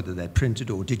 newspapers, whether they're printed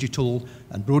or digital,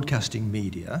 and broadcasting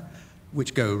media,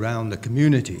 which go around the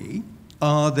community,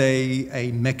 are they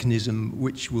a mechanism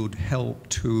which would help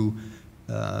to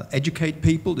educate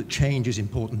people that change is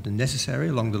important and necessary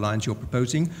along the lines you're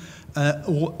proposing,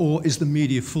 or is the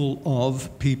media full of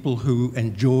people who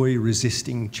enjoy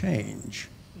resisting change?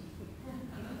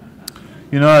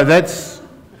 You know,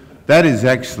 that is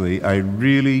actually a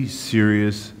really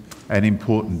serious and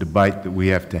important debate that we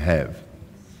have to have.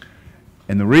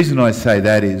 And the reason I say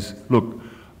that is, look,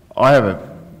 I have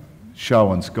a show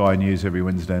on Sky News every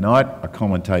Wednesday night. I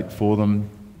commentate for them.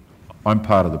 I'm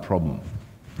part of the problem.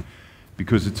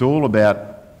 Because it's all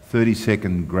about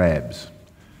 30-second grabs.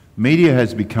 Media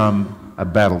has become a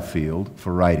battlefield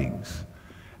for ratings.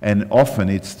 And often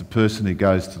it's the person who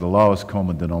goes to the lowest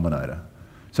common denominator.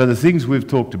 So the things we've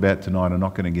talked about tonight are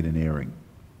not going to get an airing.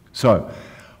 So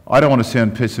I don't want to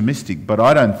sound pessimistic, but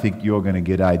I don't think you're going to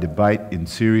get a debate in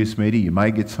serious media. You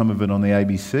may get some of it on the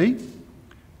ABC,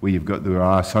 where there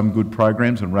are some good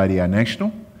programs on Radio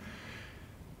National.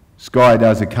 Sky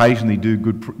does occasionally do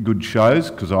good shows,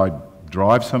 because I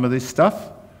drive some of this stuff.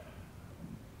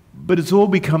 But it's all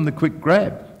become the quick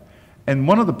grab. And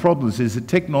one of the problems is that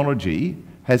technology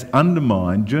has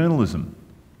undermined journalism.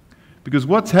 Because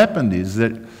what's happened is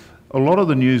that a lot of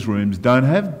the newsrooms don't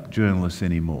have journalists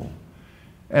anymore.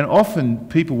 And often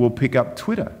people will pick up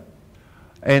Twitter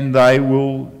and they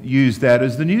will use that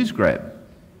as the news grab.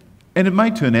 And it may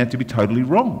turn out to be totally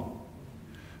wrong.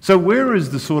 So where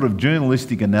is the sort of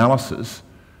journalistic analysis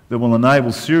that will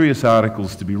enable serious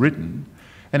articles to be written?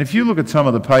 And if you look at some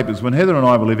of the papers, when Heather and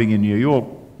I were living in New York,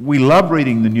 we loved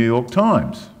reading the New York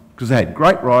Times because they had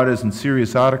great writers and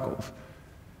serious articles.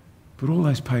 But all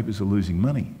those papers are losing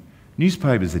money.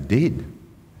 Newspapers are dead.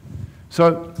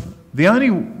 So the only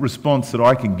response that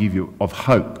I can give you of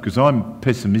hope, because I'm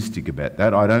pessimistic about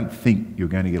that, I don't think you're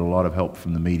going to get a lot of help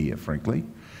from the media, frankly.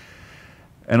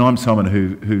 And I'm someone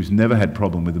who's never had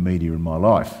problem with the media in my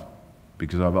life,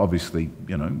 because I've obviously,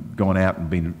 gone out and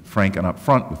been frank and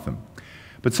upfront with them.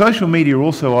 But social media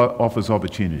also offers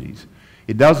opportunities.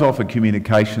 It does offer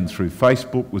communication through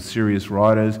Facebook with serious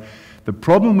writers. The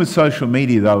problem with social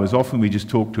media, though, is often we just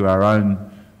talk to our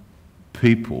own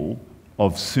people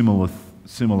of similar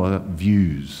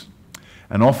views.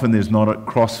 And often there's not a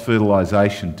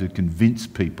cross-fertilisation to convince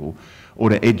people or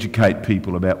to educate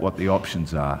people about what the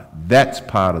options are. That's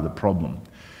part of the problem.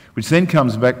 Which then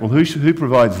comes back, well, who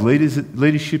provides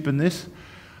leadership in this?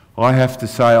 I have to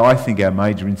say, I think our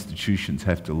major institutions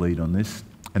have to lead on this,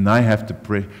 and they have to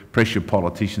pressure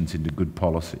politicians into good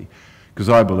policy. Because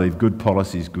I believe good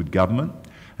policy is good government,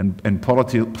 and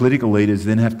political leaders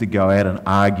then have to go out and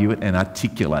argue it and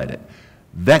articulate it.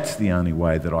 That's the only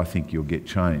way that I think you'll get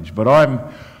change. But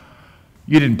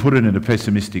you didn't put it in a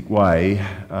pessimistic way,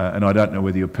 and I don't know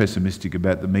whether you're pessimistic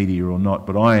about the media or not,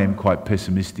 but I am quite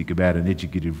pessimistic about an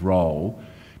educative role.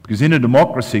 Because in a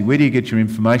democracy, where do you get your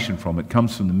information from? It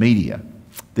comes from the media.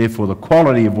 Therefore, the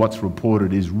quality of what's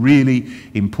reported is really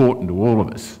important to all of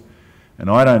us. And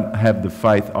I don't have the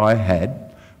faith I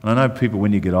had. And I know people,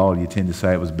 when you get old, you tend to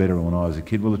say it was better when I was a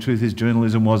kid. Well, the truth is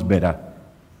journalism was better.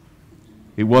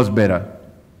 It was better.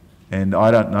 And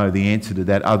I don't know the answer to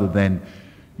that other than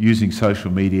using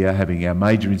social media, having our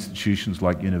major institutions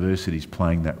like universities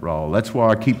playing that role. That's why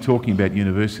I keep talking about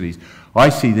universities. I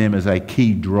see them as a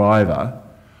key driver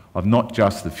of not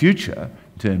just the future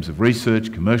in terms of research,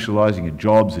 commercialising of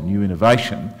jobs and new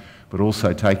innovation, but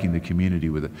also taking the community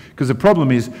with it. Because the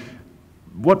problem is,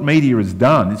 what media has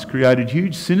done is created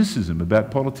huge cynicism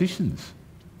about politicians.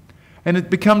 And it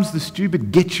becomes the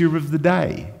stupid getcha of the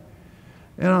day.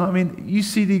 You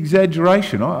see the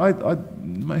exaggeration.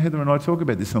 Heather and I talk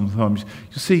about this sometimes.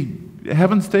 You see, it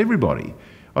happens to everybody.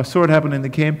 I saw it happen in the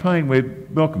campaign where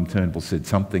Malcolm Turnbull said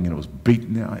something and it was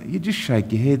beaten. You just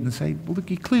shake your head and say, well, look,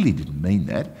 he clearly didn't mean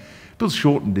that. Bill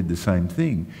Shorten did the same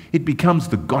thing. It becomes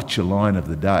the gotcha line of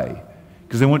the day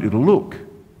because they want you to look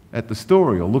at the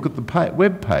story or look at the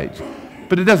web page.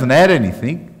 But it doesn't add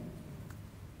anything.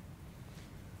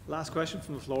 Last question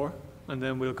from the floor, and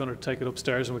then we're going to take it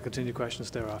upstairs and we'll continue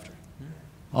questions thereafter.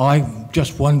 I'm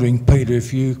just wondering, Peter,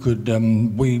 if you could,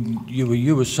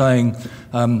 you were saying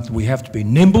we have to be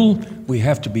nimble, we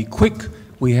have to be quick,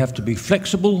 we have to be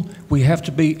flexible, we have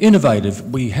to be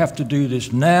innovative. We have to do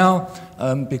this now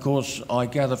because I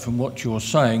gather from what you're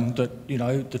saying that,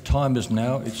 the time is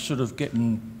now, it's sort of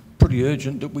getting pretty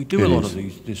urgent that we do a lot of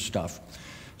this stuff.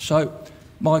 So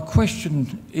my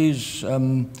question is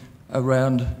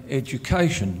around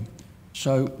education.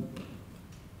 So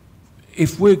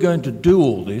if we're going to do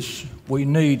all this, we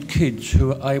need kids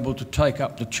who are able to take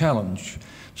up the challenge.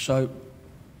 So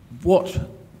what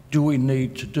do we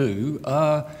need to do?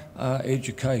 Are our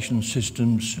education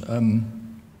systems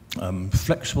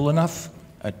flexible enough,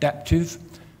 adaptive?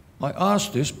 I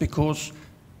ask this because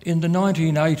in the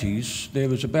 1980s, there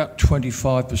was about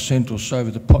 25% or so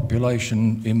of the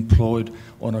population employed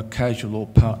on a casual or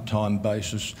part-time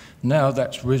basis. Now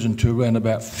that's risen to around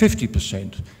about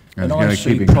 50%. And I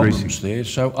see problems there.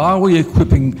 So are we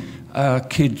equipping our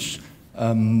kids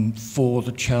for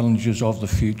the challenges of the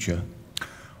future?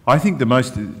 I think the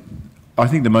most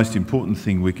important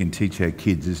thing we can teach our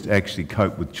kids is to actually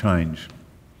cope with change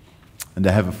and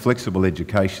to have a flexible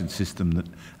education system that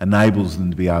enables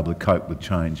them to be able to cope with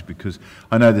change. Because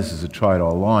I know this is a trite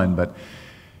old line, but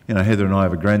Heather and I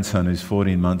have a grandson who's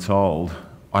 14 months old,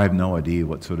 I have no idea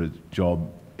what sort of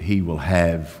job he will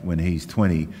have when he's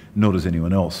 20, nor does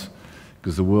anyone else,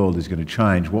 because the world is going to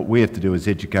change. What we have to do is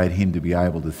educate him to be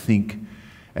able to think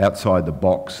outside the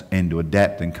box and to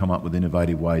adapt and come up with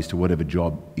innovative ways to whatever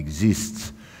job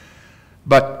exists.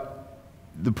 But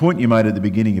the point you made at the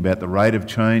beginning about the rate of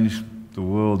change, the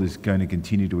world is going to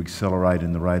continue to accelerate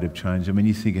in the rate of change. I mean,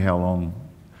 you think of how long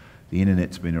the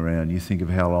internet's been around, you think of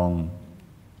how long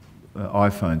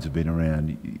iPhones have been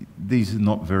around. These are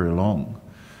not very long.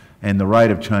 And the rate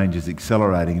of change is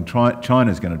accelerating, and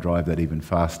China's going to drive that even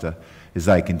faster as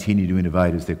they continue to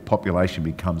innovate, as their population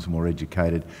becomes more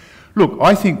educated. Look,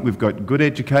 I think we've got good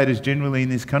educators generally in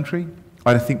this country.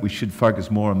 I think we should focus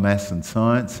more on maths and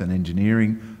science and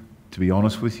engineering, to be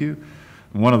honest with you.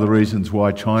 And one of the reasons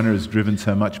why China is driven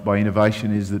so much by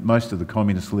innovation is that most of the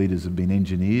communist leaders have been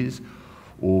engineers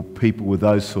or people with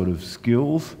those sort of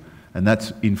skills, and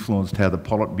that's influenced how the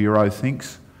Politburo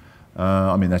thinks.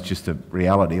 I mean, that's just a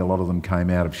reality. A lot of them came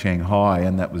out of Shanghai,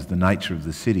 and that was the nature of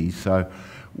the city. So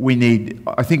we need,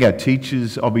 I think our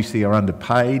teachers obviously are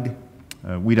underpaid.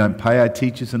 We don't pay our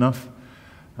teachers enough.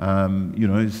 You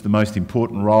know, it's the most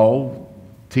important role.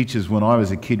 Teachers, when I was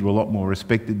a kid, were a lot more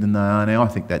respected than they are now. I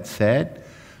think that's sad.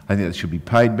 I think they should be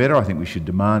paid better. I think we should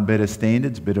demand better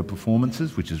standards, better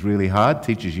performances, which is really hard.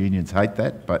 Teachers' unions hate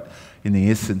that, but in the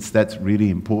essence, that's really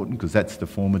important because that's the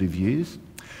formative years.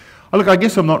 Look, I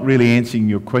guess I'm not really answering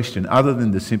your question other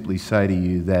than to simply say to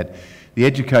you that the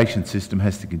education system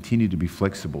has to continue to be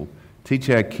flexible, teach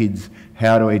our kids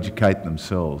how to educate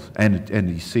themselves, and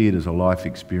you see it as a life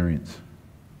experience.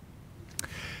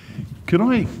 Can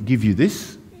I give you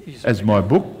this as my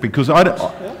book? Because I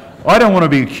don't want to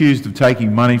be accused of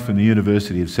taking money from the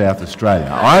University of South Australia.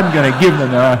 I'm going to give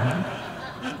them their...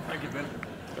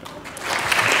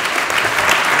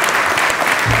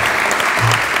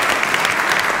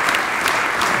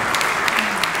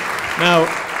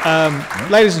 Now,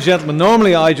 ladies and gentlemen,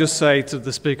 normally I just say to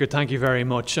the speaker, thank you very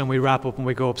much, and we wrap up and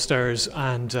we go upstairs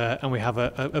and we have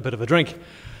a bit of a drink.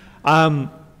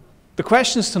 The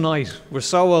questions tonight were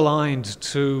so aligned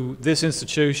to this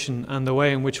institution and the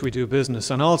way in which we do business,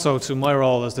 and also to my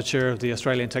role as the chair of the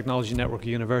Australian Technology Network of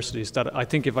Universities, that I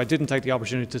think if I didn't take the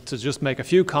opportunity to just make a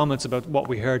few comments about what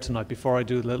we heard tonight before I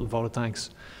do a little vote of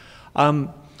thanks.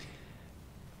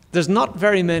 There's not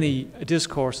very many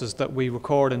discourses that we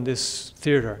record in this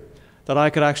theatre that I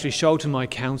could actually show to my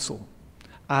council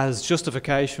as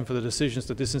justification for the decisions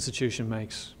that this institution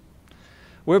makes.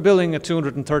 We're building a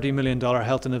 $230 million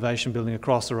health innovation building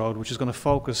across the road, which is going to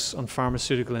focus on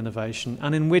pharmaceutical innovation,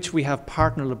 and in which we have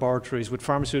partner laboratories with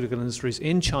pharmaceutical industries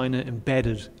in China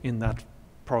embedded in that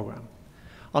program.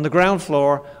 On the ground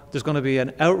floor, there's going to be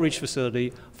an outreach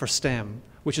facility for STEM,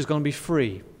 which is going to be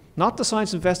free. Not the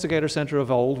Science Investigator Centre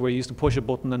of old, where you used to push a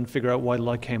button and figure out why the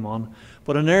light came on,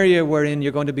 but an area wherein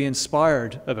you're going to be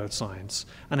inspired about science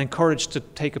and encouraged to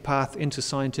take a path into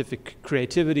scientific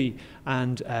creativity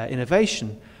and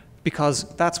innovation, because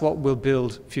that's what will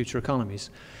build future economies.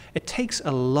 It takes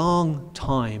a long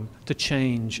time to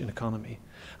change an economy.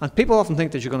 And people often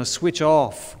think that you're going to switch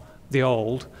off the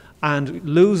old and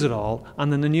lose it all,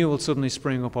 and then the new will suddenly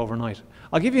spring up overnight.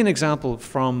 I'll give you an example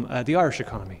from the Irish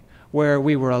economy, where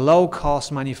we were a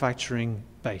low-cost manufacturing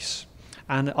base.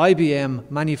 And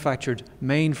IBM manufactured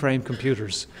mainframe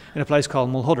computers in a place called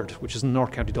Mulhuddard, which is in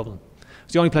North County Dublin.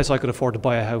 It's the only place I could afford to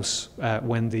buy a house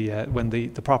when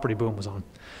the property boom was on.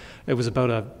 It was about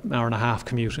an hour and a half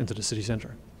commute into the city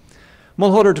centre.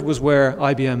 Mulhuddard was where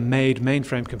IBM made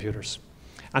mainframe computers.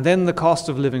 And then the cost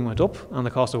of living went up, and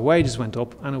the cost of wages went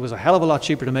up, and it was a hell of a lot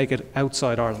cheaper to make it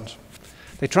outside Ireland.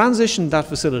 They transitioned that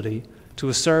facility to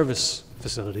a service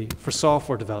facility for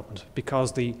software development,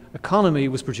 because the economy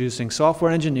was producing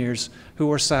software engineers who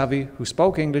were savvy, who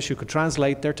spoke English, who could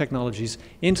translate their technologies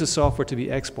into software to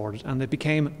be exported, and it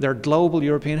became their global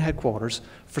European headquarters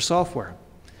for software.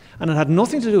 And it had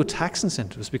nothing to do with tax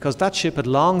incentives, because that ship had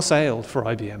long sailed for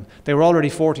IBM. They were already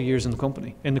 40 years in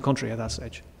the country at that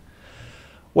stage.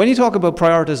 When you talk about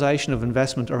prioritization of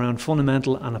investment around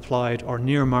fundamental and applied or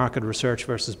near market research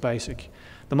versus basic,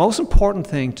 the most important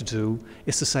thing to do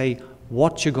is to say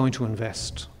what you're going to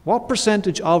invest. What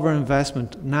percentage of our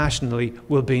investment nationally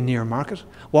will be near market?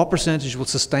 What percentage will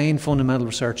sustain fundamental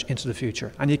research into the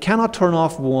future? And you cannot turn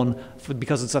off one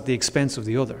because it's at the expense of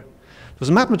the other. There was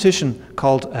a mathematician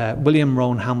called William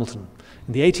Rowan Hamilton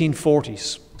in the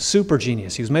 1840s, super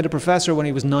genius. He was made a professor when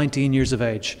he was 19 years of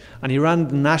age, and he ran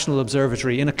the National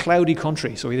Observatory in a cloudy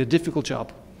country, so he had a difficult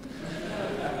job.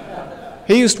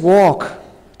 He used to walk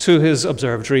to his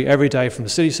observatory every day from the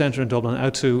city centre in Dublin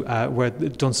out to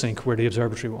Dunsink, where the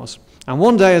observatory was. And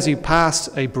one day as he passed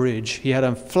a bridge, he had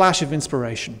a flash of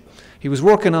inspiration. He was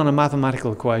working on a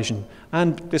mathematical equation,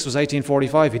 and this was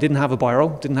 1845. He didn't have a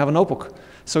biro, didn't have a notebook.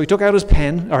 So he took out his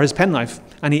pen, or his penknife,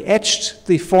 and he etched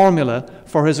the formula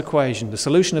for his equation, the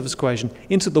solution of his equation,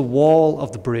 into the wall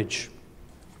of the bridge.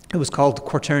 It was called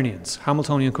quaternions,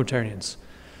 Hamiltonian quaternions.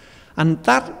 And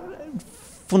that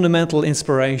fundamental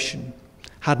inspiration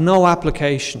had no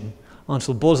application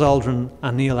until Buzz Aldrin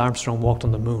and Neil Armstrong walked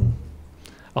on the moon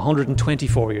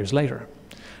 124 years later.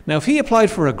 Now, if he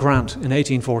applied for a grant in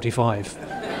 1845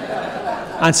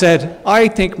 and said, I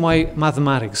think my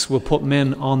mathematics will put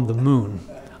men on the moon,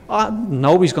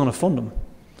 nobody's going to fund him.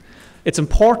 It's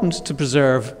important to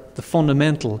preserve the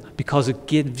fundamental because it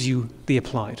gives you the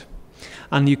applied.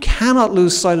 And you cannot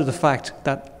lose sight of the fact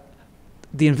that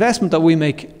the investment that we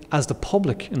make as the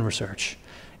public in research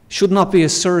should not be a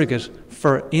surrogate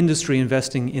for industry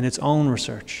investing in its own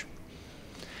research.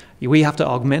 We have to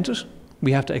augment it,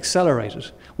 we have to accelerate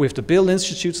it. We have to build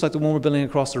institutes like the one we're building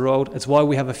across the road. It's why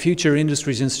we have a Future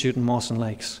Industries Institute in Mawson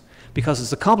Lakes, because it's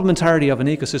the complementarity of an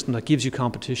ecosystem that gives you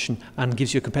competition and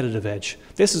gives you a competitive edge.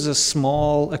 This is a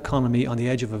small economy on the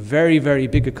edge of a very, very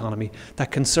big economy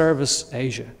that can service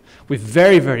Asia with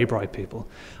very, very bright people.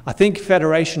 I think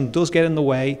federation does get in the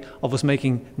way of us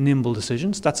making nimble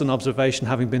decisions. That's an observation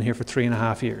having been here for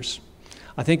 3.5 years.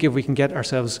 I think if we can get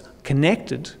ourselves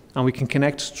connected, and we can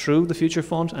connect through the Future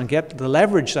Fund and get the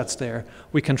leverage that's there,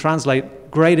 we can translate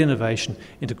great innovation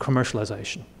into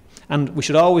commercialisation. And we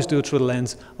should always do it through the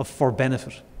lens of for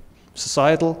benefit,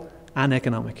 societal and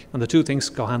economic. And the two things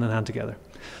go hand in hand together.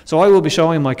 So I will be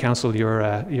showing my council the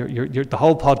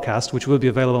whole podcast, which will be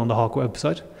available on the Hawk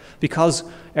website, because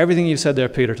everything you said there,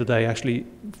 Peter, today actually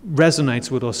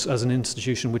resonates with us as an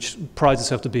institution which prides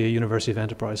itself to be a university of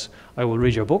enterprise. I will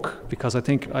read your book because I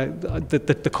think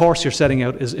the course you're setting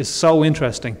out is so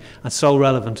interesting and so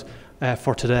relevant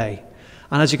for today.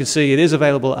 And as you can see, it is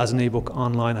available as an ebook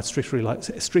online at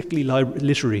Strictly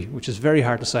Literary, which is very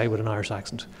hard to say with an Irish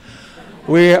accent.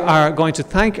 We are going to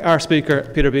thank our speaker,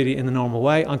 Peter Beattie, in the normal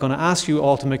way. I'm going to ask you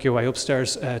all to make your way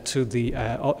upstairs to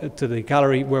the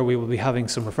gallery where we will be having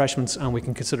some refreshments, and we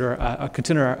can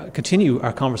continue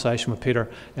our conversation with Peter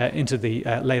into the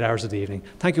late hours of the evening.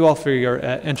 Thank you all for your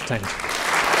entertainment.